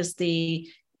 and that is the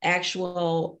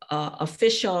actual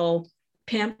official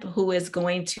pimp who is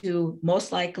going to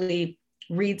most likely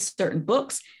read certain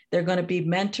books. They're going to be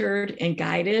mentored and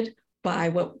guided by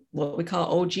what we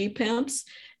call OG pimps.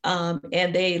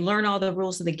 And they learn all the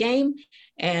rules of the game.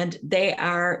 And they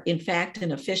are, in fact,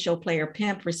 an official player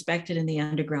pimp respected in the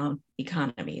underground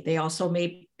economy. They also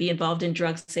may be involved in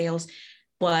drug sales,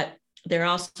 but they're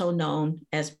also known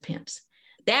as pimps.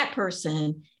 That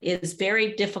person is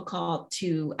very difficult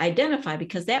to identify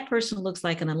because that person looks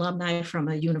like an alumni from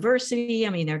a university. I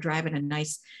mean, they're driving a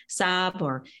nice Saab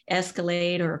or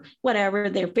Escalade or whatever.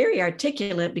 They're very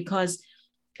articulate because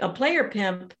A player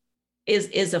pimp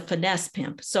is a finesse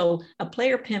pimp. So a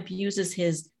player pimp uses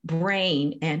his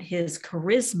brain and his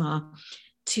charisma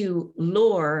to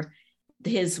lure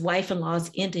his wife-in-laws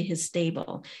into his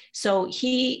stable. So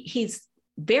he's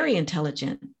very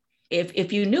intelligent.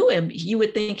 If you knew him, you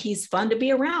would think he's fun to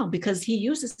be around because he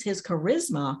uses his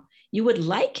charisma. You would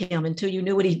like him until you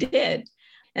knew what he did.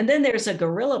 And then there's a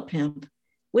gorilla pimp,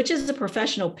 which is a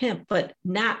professional pimp, but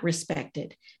not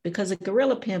respected, because a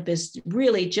gorilla pimp is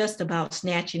really just about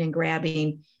snatching and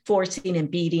grabbing, forcing and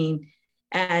beating.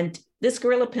 And this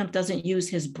gorilla pimp doesn't use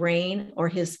his brain or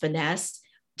his finesse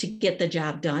to get the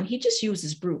job done. He just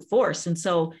uses brute force. And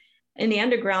so in the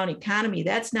underground economy,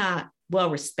 that's not well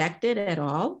respected at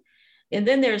all. And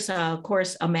then there's, of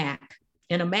course, a Mac.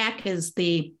 And a Mac is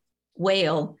the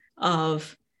whale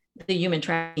of the human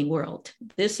trafficking world.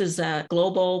 This is a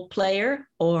global player,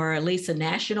 or at least a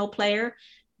national player,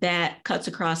 that cuts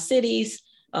across cities.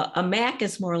 A Mac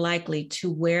is more likely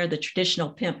to wear the traditional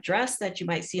pimp dress that you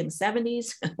might see in the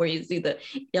 70s, where you see the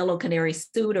yellow canary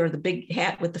suit or the big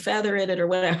hat with the feather in it or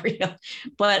whatever.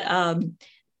 But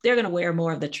they're going to wear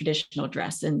more of the traditional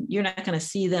dress, and you're not going to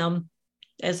see them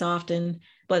as often,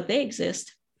 but they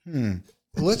exist.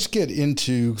 Let's get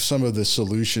into some of the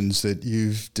solutions that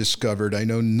you've discovered. I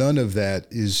know none of that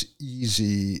is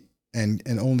easy and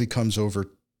only comes over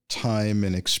time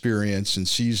and experience and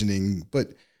seasoning,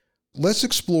 but let's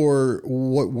explore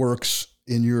what works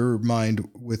in your mind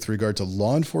with regard to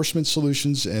law enforcement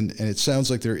solutions. And it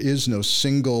sounds like there is no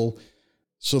single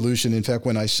solution. In fact,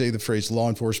 when I say the phrase law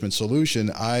enforcement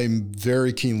solution, I'm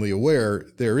very keenly aware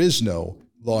there is no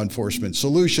law enforcement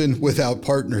solution without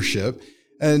partnership.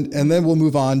 And then we'll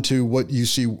move on to what you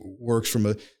see works from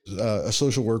a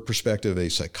social work perspective, a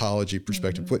psychology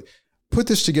perspective. Mm-hmm. Put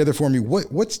this together for me.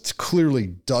 What clearly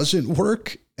doesn't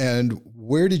work, and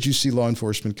where did you see law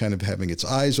enforcement kind of having its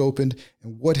eyes opened,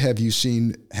 and what have you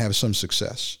seen have some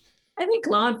success? I think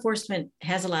law enforcement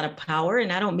has a lot of power,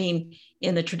 and I don't mean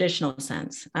in the traditional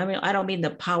sense. I mean, I don't mean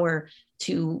the power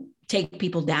to take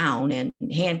people down and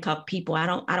handcuff people. I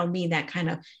don't mean that kind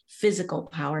of physical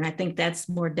power. And I think that's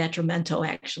more detrimental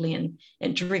actually and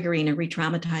triggering and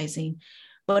re-traumatizing.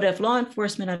 But if law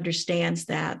enforcement understands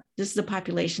that this is a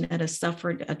population that has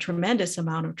suffered a tremendous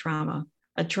amount of trauma,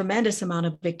 a tremendous amount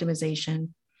of victimization,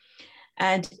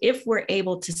 and if we're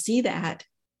able to see that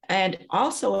and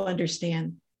also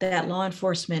understand that law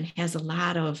enforcement has a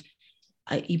lot of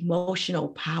emotional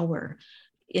power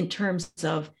in terms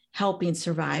of helping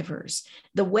survivors.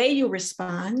 The way you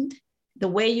respond, the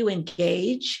way you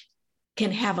engage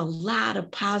can have a lot of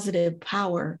positive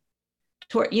power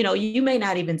toward, you may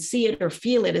not even see it or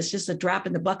feel it. It's just a drop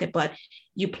in the bucket, but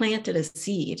you planted a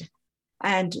seed.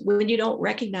 And when you don't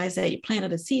recognize that you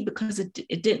planted a seed because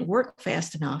it didn't work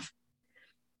fast enough,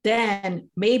 then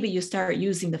maybe you start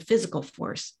using the physical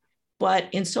force. But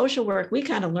in social work, we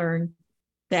kind of learn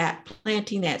that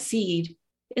planting that seed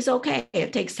is okay.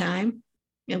 It takes time.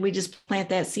 And we just plant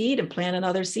that seed and plant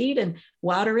another seed and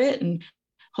water it, and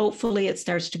hopefully it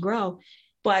starts to grow.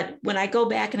 But when I go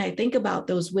back and I think about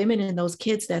those women and those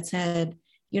kids that said,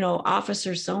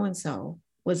 officer so-and-so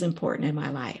was important in my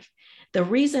life. The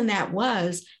reason that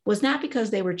was not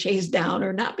because they were chased down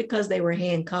or not because they were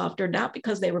handcuffed or not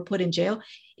because they were put in jail.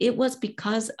 It was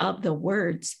because of the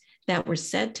words that were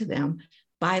said to them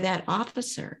by that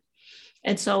officer.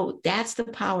 And so that's the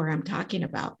power I'm talking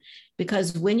about,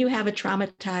 because when you have a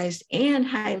traumatized and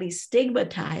highly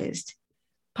stigmatized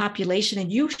population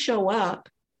and you show up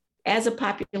as a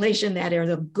population that are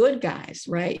the good guys,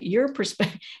 right? Your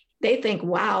perspective, they think,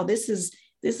 wow, this is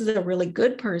a really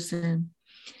good person.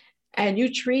 And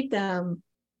you treat them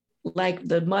like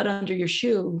the mud under your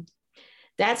shoe.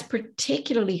 That's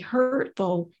particularly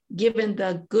hurtful given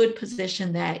the good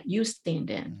position that you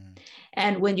stand in.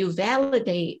 And when you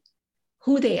validate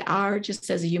who they are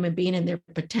just as a human being and their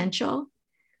potential,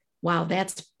 wow,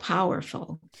 that's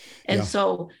powerful. And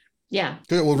so, yeah.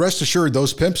 Good. Well, rest assured,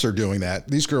 those pimps are doing that.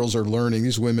 These girls are learning,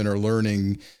 these women are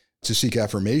learning to seek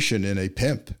affirmation in a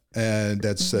pimp. And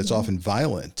that's often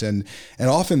violent. And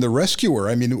often the rescuer,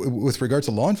 I mean, with regard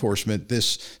to law enforcement,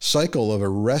 this cycle of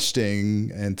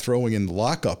arresting and throwing in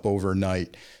lockup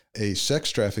overnight a sex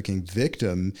trafficking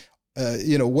victim,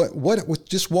 what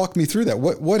just walk me through that.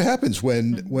 What happens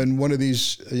when one of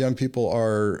these young people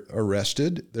are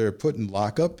arrested, they're put in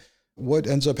lockup? What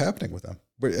ends up happening with them?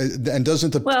 And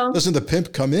doesn't the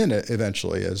pimp come in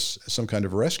eventually as some kind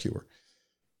of rescuer?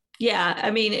 Yeah, I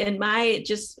mean,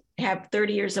 just have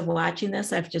 30 years of watching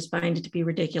this, I've just find it to be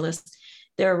ridiculous.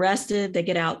 They're arrested, they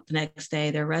get out the next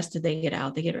day. They're arrested, they get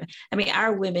out.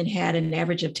 Our women had an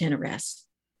average of 10 arrests,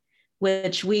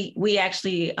 which we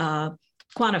actually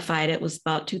quantified, it was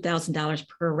about $2,000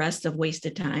 per arrest of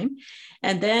wasted time.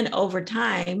 And then over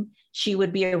time, she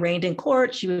would be arraigned in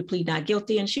court, she would plead not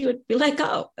guilty, and she would be let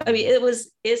go. I mean,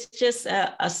 it's just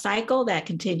a cycle that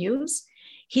continues.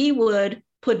 He would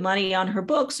put money on her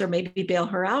books or maybe bail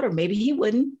her out, or maybe he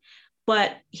wouldn't,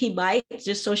 but he might,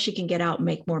 just so she can get out and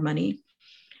make more money.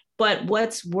 But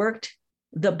what's worked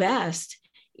the best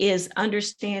is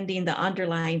understanding the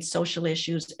underlying social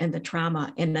issues and the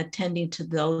trauma and attending to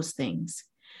those things.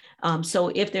 So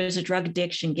if there's a drug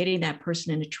addiction, getting that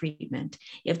person into treatment.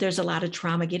 If there's a lot of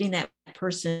trauma, getting that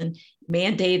person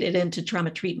mandated into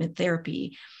trauma treatment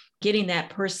therapy, getting that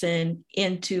person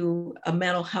into a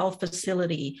mental health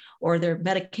facility or their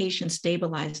medication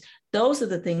stabilized. Those are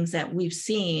the things that we've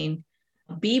seen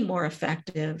be more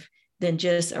effective than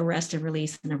just arrest and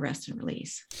release and arrest and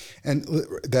release. And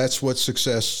that's what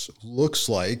success looks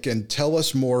like. And tell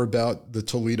us more about the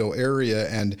Toledo area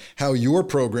and how your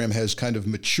program has kind of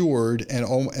matured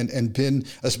and been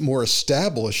more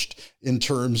established in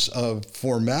terms of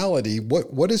formality.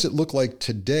 What does it look like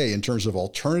today in terms of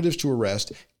alternatives to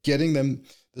arrest, getting them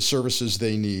the services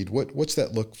they need? What's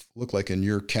that look like in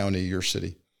your county, your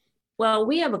city? Well,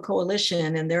 we have a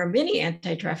coalition, and there are many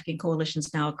anti-trafficking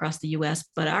coalitions now across the U.S.,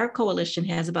 but our coalition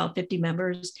has about 50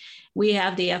 members. We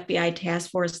have the FBI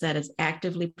task force that is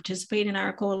actively participating in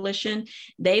our coalition.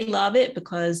 They love it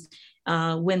because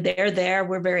when they're there,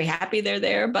 we're very happy they're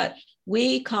there, but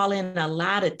we call in a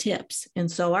lot of tips.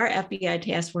 And so our FBI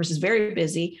task force is very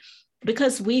busy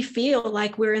because we feel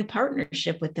like we're in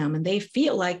partnership with them, and they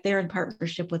feel like they're in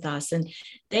partnership with us. And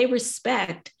they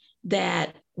respect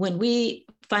that when we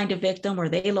find a victim or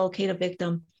they locate a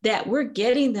victim, that we're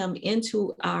getting them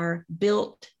into our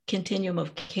built continuum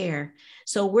of care.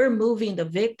 So we're moving the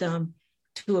victim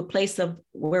to a place of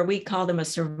where we call them a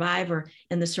survivor,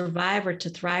 and the survivor to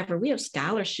thriver. We have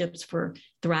scholarships for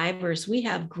thrivers. We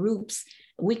have groups,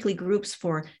 weekly groups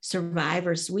for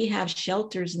survivors. We have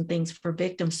shelters and things for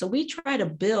victims. So we try to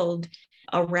build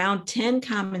around 10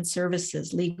 common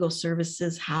services: legal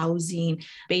services, housing,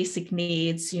 basic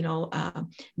needs,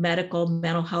 medical,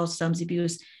 mental health, substance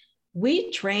abuse. We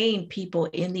train people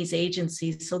in these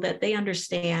agencies so that they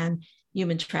understand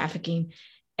human trafficking.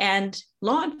 And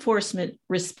law enforcement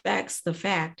respects the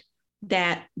fact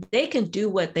that they can do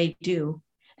what they do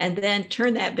and then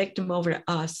turn that victim over to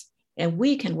us, and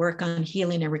we can work on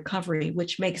healing and recovery,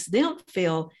 which makes them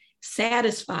feel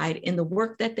satisfied in the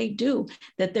work that they do,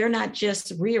 that they're not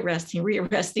just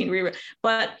rearresting,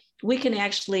 but we can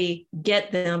actually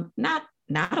get them, not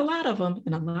a lot of them,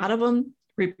 and a lot of them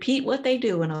repeat what they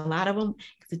do, and a lot of them,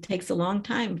 because it takes a long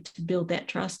time to build that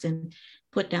trust and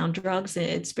put down drugs.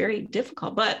 It's very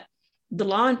difficult, but the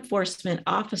law enforcement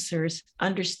officers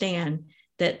understand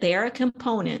that they are a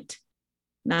component,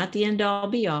 not the end all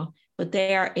be all, but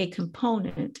they are a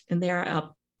component, and they are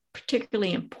a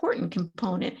particularly important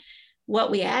component. What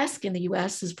we ask in the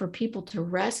US is for people to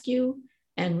rescue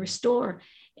and restore.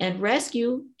 And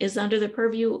rescue is under the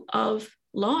purview of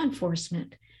law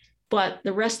enforcement, but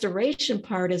the restoration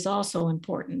part is also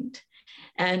important.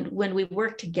 And when we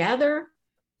work together,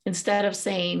 instead of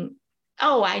saying,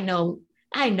 oh, I know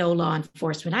law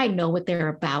enforcement, I know what they're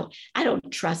about, I don't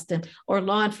trust them, or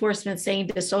law enforcement saying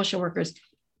to social workers,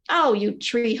 oh, you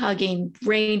tree hugging,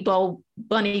 rainbow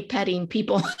bunny petting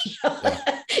people.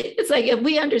 It's like, if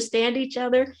we understand each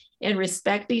other and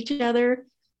respect each other,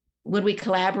 when we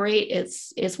collaborate,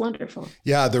 it's wonderful.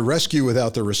 Yeah, the rescue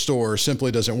without the restore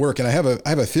simply doesn't work. And I have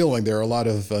a feeling there are a lot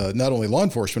of not only law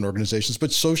enforcement organizations,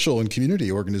 but social and community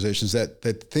organizations that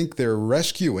think they're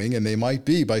rescuing, and they might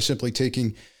be, by simply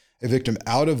taking a victim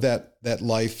out of that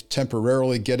life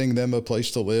temporarily, getting them a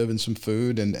place to live and some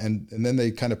food, and then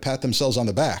they kind of pat themselves on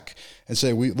the back and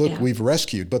say, we've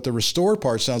rescued. But the restore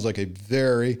part sounds like a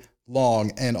very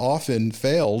long and often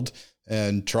failed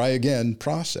and try again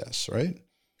process, right?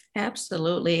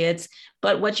 Absolutely.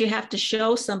 But what you have to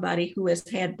show somebody who has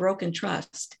had broken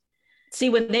trust. See,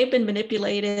 when they've been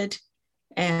manipulated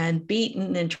and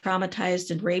beaten and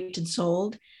traumatized and raped and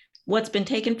sold, what's been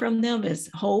taken from them is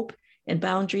hope and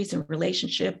boundaries and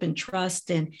relationship and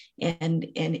trust and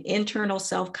internal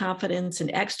self-confidence and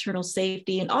external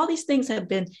safety. And all these things have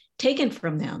been taken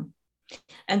from them.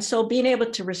 And so being able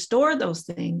to restore those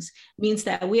things means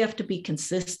that we have to be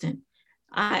consistent.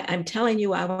 I'm telling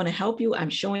you, I want to help you. I'm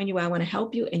showing you I want to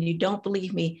help you. And you don't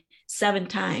believe me 7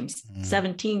 times,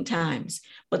 17 times.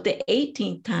 But the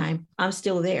 18th time, I'm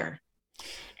still there.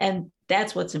 And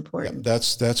that's what's important. Yeah,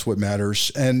 that's what matters.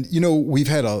 And, we've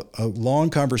had a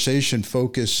long conversation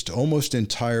focused almost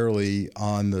entirely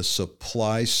on the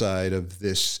supply side of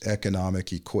this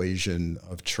economic equation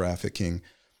of trafficking.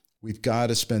 We've got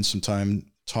to spend some time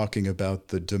talking about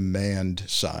the demand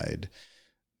side,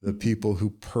 the people who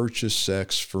purchase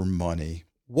sex for money.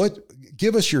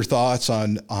 Give us your thoughts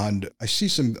on I see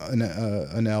some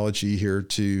analogy here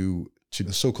to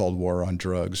the so-called war on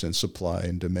drugs and supply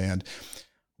and demand.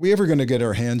 We ever going to get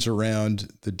our hands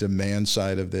around the demand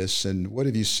side of this? And what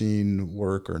have you seen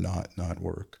work or not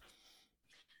work?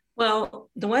 Well,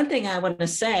 the one thing I want to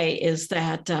say is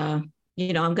that, I'm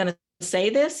going to say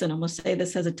this, and I'm going to say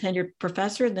this as a tenured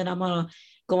professor, and then I'm going to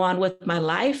go on with my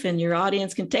life, and your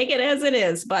audience can take it as it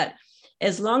is. But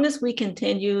as long as we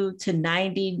continue to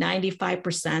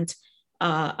 95%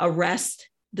 arrest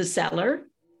the seller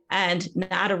and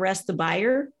not arrest the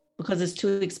buyer because it's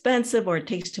too expensive or it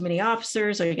takes too many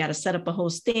officers or you got to set up a whole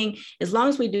sting, as long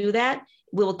as we do that,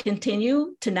 we will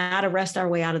continue to not arrest our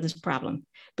way out of this problem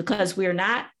because we are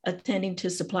not attending to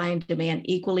supply and demand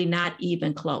equally, not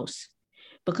even close.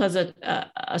 Because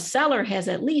a seller has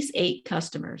at least 8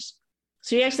 customers.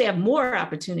 So you actually have more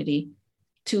opportunity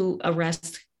to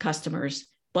arrest customers,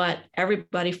 but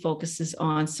everybody focuses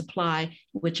on supply,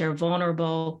 which are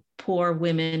vulnerable, poor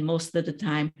women most of the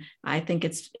time. I think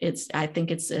it's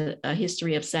a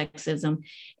history of sexism.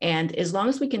 And as long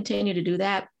as we continue to do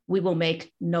that, we will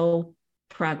make no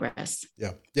progress.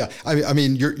 Yeah. I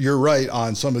mean, you're right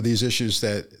on some of these issues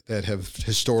that have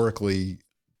historically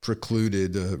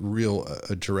precluded a real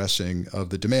addressing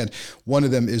of the demand. One of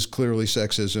them is clearly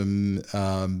sexism.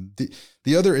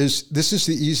 The other is, this is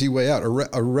the easy way out.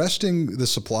 Arresting the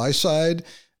supply side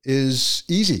is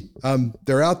easy.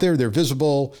 They're out there, they're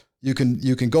visible. You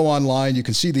can go online, you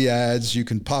can see the ads, you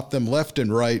can pop them left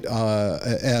and right.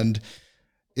 And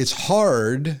it's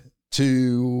hard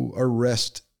to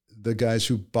arrest the guys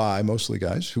who buy, mostly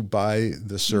guys who buy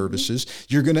the services.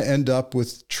 You're going to end up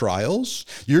with trials.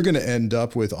 You're going to end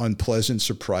up with unpleasant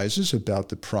surprises about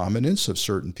the prominence of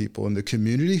certain people in the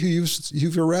community who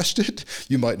you've arrested.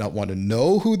 You might not want to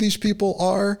know who these people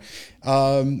are.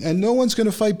 And no one's going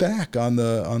to fight back on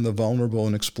the vulnerable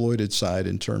and exploited side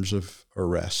in terms of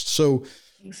arrest. So,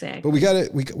 exactly. But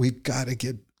we've got to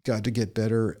get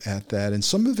better at that. And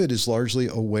some of it is largely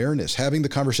awareness, having the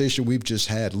conversation we've just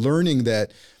had, learning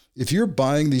that if you're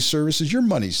buying these services, your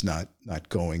money's not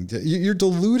going to, you're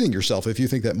deluding yourself if you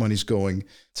think that money's going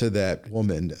to that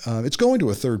woman. It's going to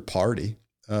a third party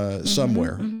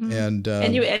somewhere. And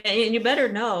you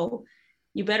better know,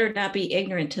 you better not be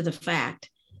ignorant to the fact,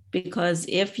 because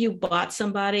if you bought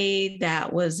somebody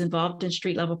that was involved in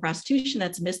street level prostitution,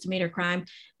 that's a misdemeanor crime.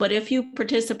 But if you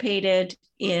participated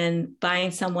in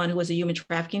buying someone who was a human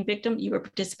trafficking victim, you were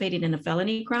participating in a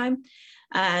felony crime.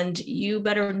 And you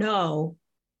better know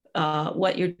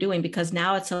what you're doing, because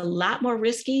now it's a lot more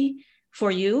risky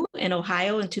for you. In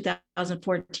Ohio in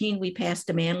 2014, we passed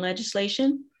demand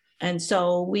legislation. And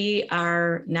so we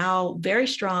are now very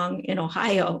strong in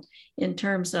Ohio in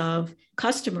terms of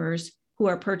customers who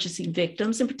are purchasing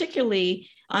victims, and particularly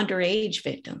underage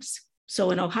victims.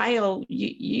 So in Ohio,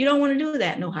 you don't want to do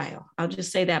that in Ohio. I'll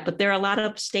just say that. But there are a lot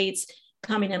of states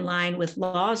coming in line with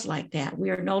laws like that. We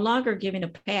are no longer giving a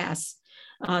pass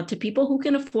to people who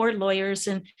can afford lawyers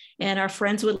and are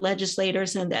friends with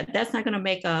legislators, and that's not going to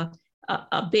make a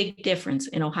big difference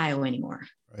in Ohio anymore.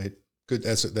 Right. Good.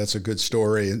 That's a good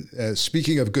story. And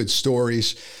speaking of good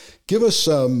stories, give us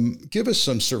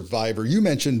some survivor. You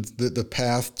mentioned the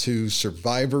path to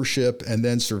survivorship and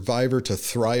then survivor to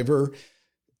thriver.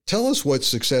 Tell us what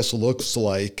success looks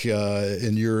like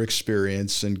in your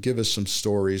experience, and give us some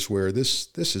stories where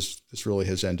this really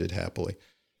has ended happily.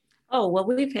 Oh, well,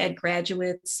 we've had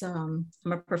graduates. I'm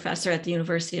a professor at the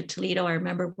University of Toledo. I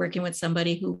remember working with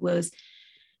somebody who was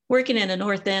working in the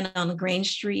North End on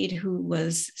Grange Street, who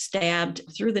was stabbed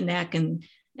through the neck and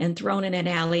thrown in an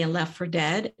alley and left for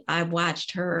dead. I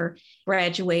watched her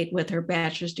graduate with her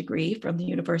bachelor's degree from the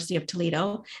University of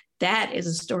Toledo. That is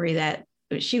a story that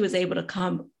she was able to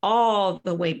come all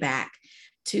the way back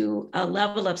to a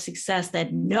level of success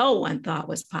that no one thought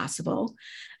was possible.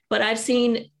 But I've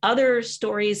seen other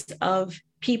stories of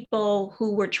people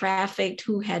who were trafficked,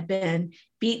 who had been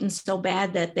beaten so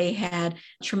bad that they had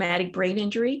traumatic brain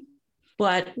injury,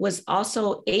 but was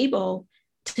also able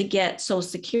to get Social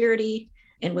Security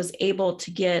and was able to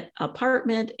get an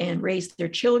apartment and raise their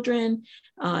children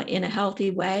in a healthy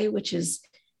way, which is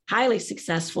highly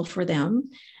successful for them.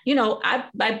 You know,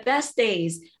 my best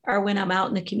days are when I'm out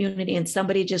in the community and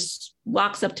somebody just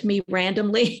walks up to me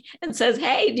randomly and says,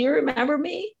 "Hey, do you remember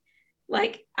me?"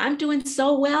 Like, I'm doing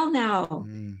so well now.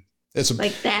 It's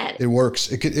like that. It works.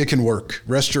 It can work.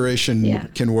 Restoration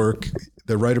can work.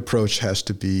 The right approach has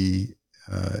to be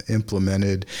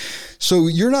implemented. So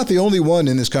you're not the only one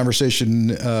in this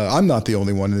conversation. I'm not the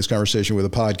only one in this conversation with a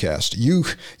podcast.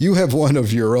 You have one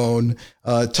of your own.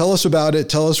 Tell us about it.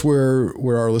 Tell us where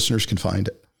our listeners can find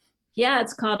it. Yeah,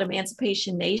 it's called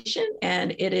Emancipation Nation,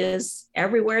 and it is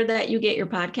everywhere that you get your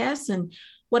podcasts. And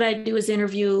what I do is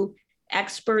interview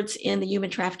experts in the human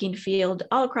trafficking field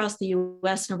all across the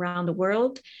U.S. and around the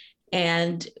world.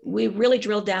 And we really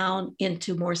drill down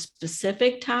into more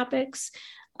specific topics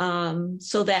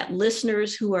so that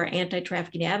listeners who are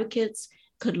anti-trafficking advocates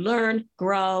could learn,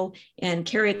 grow, and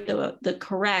carry the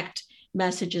correct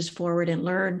messages forward and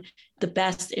learn the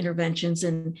best interventions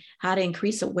and how to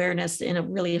increase awareness in a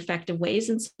really effective ways.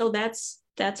 And so that's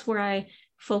where I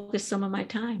focus some of my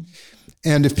time.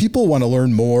 And if people want to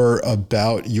learn more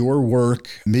about your work,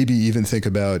 maybe even think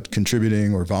about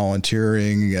contributing or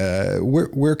volunteering,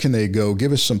 where can they go?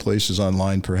 Give us some places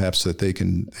online, perhaps, that they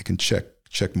can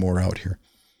check more out here.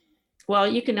 Well,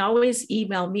 you can always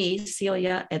email me,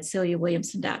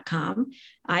 Celia@CeliaWilliamson.com.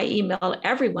 I email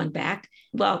everyone back.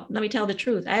 Well, let me tell the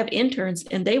truth. I have interns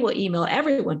and they will email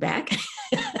everyone back.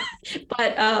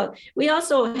 But we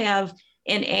also have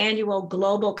an annual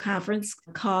global conference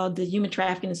called the Human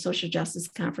Trafficking and Social Justice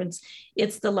Conference.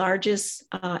 It's the largest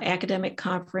academic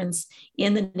conference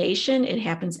in the nation. It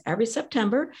happens every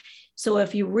September. So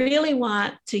if you really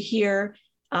want to hear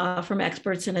from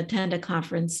experts and attend a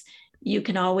conference, you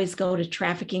can always go to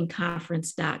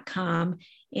traffickingconference.com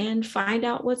and find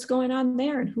out what's going on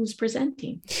there and who's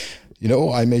presenting.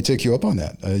 I may take you up on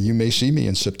that. You may see me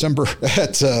in September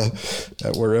at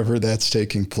wherever that's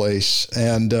taking place.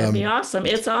 And that'd be awesome.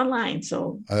 It's online,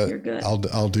 so you're good.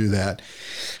 I'll do that.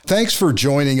 Thanks for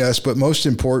joining us, but most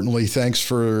importantly, thanks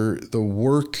for the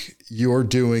work you're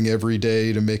doing every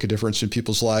day to make a difference in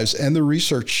people's lives and the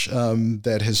research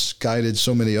that has guided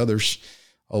so many others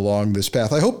along this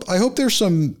path. I hope there's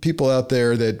some people out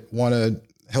there that want to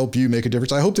help you make a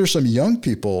difference. I hope there's some young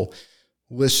people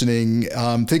listening,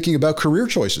 thinking about career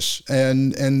choices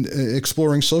and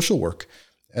exploring social work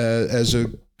as a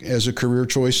career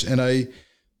choice. And I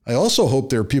also hope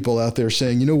there are people out there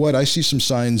saying, you know what, I see some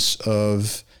signs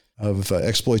of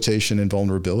exploitation and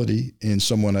vulnerability in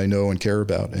someone I know and care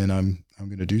about, and I'm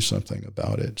going to do something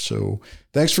about it. So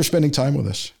thanks for spending time with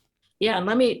us. Yeah, and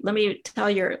let me tell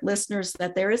your listeners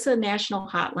that there is a national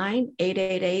hotline,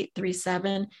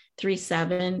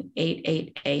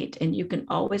 888-3737-888, and you can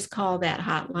always call that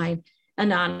hotline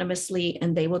anonymously,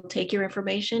 and they will take your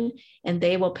information and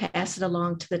they will pass it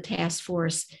along to the task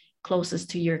force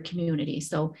closest to your community.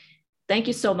 So thank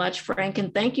you so much, Frank,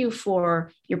 and thank you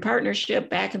for your partnership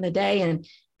back in the day, and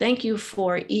thank you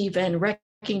for even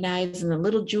recognizing the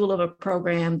little jewel of a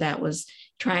program that was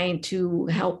trying to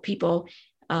help people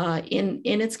in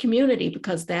its community,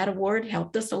 because that award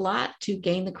helped us a lot to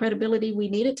gain the credibility we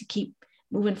needed to keep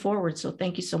moving forward. So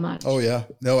thank you so much. Oh, yeah.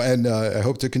 No, and I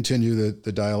hope to continue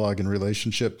the dialogue and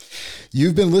relationship.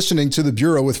 You've been listening to The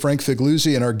Bureau with Frank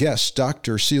Figliuzzi and our guest,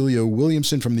 Dr. Celia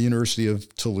Williamson from the University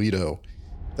of Toledo.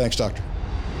 Thanks, Doctor.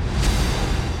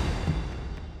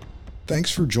 Thanks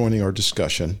for joining our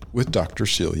discussion with Dr.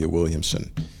 Celia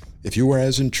Williamson. If you were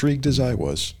as intrigued as I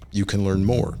was, you can learn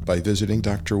more by visiting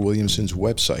Dr. Williamson's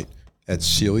website at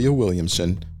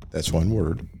CeliaWilliamson, that's one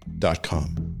word,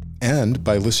 .com, and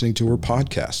by listening to her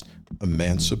podcast,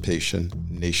 Emancipation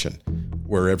Nation,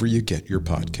 wherever you get your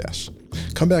podcasts.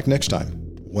 Come back next time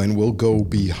when we'll go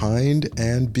behind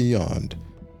and beyond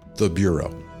The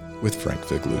Bureau with Frank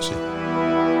Figliuzzi.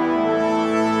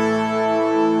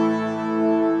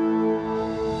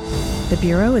 The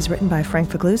Bureau is written by Frank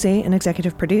Figliuzzi and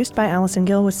executive produced by Allison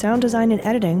Gill, with sound design and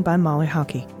editing by Molly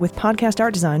Hockey, with podcast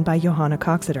art design by Johanna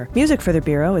Coxeter. Music for The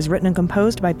Bureau is written and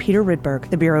composed by Peter Rydberg.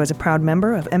 The Bureau is a proud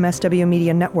member of MSW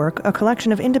Media Network, a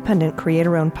collection of independent,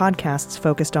 creator-owned podcasts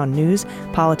focused on news,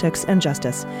 politics, and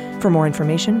justice. For more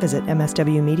information, visit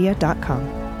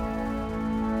mswmedia.com.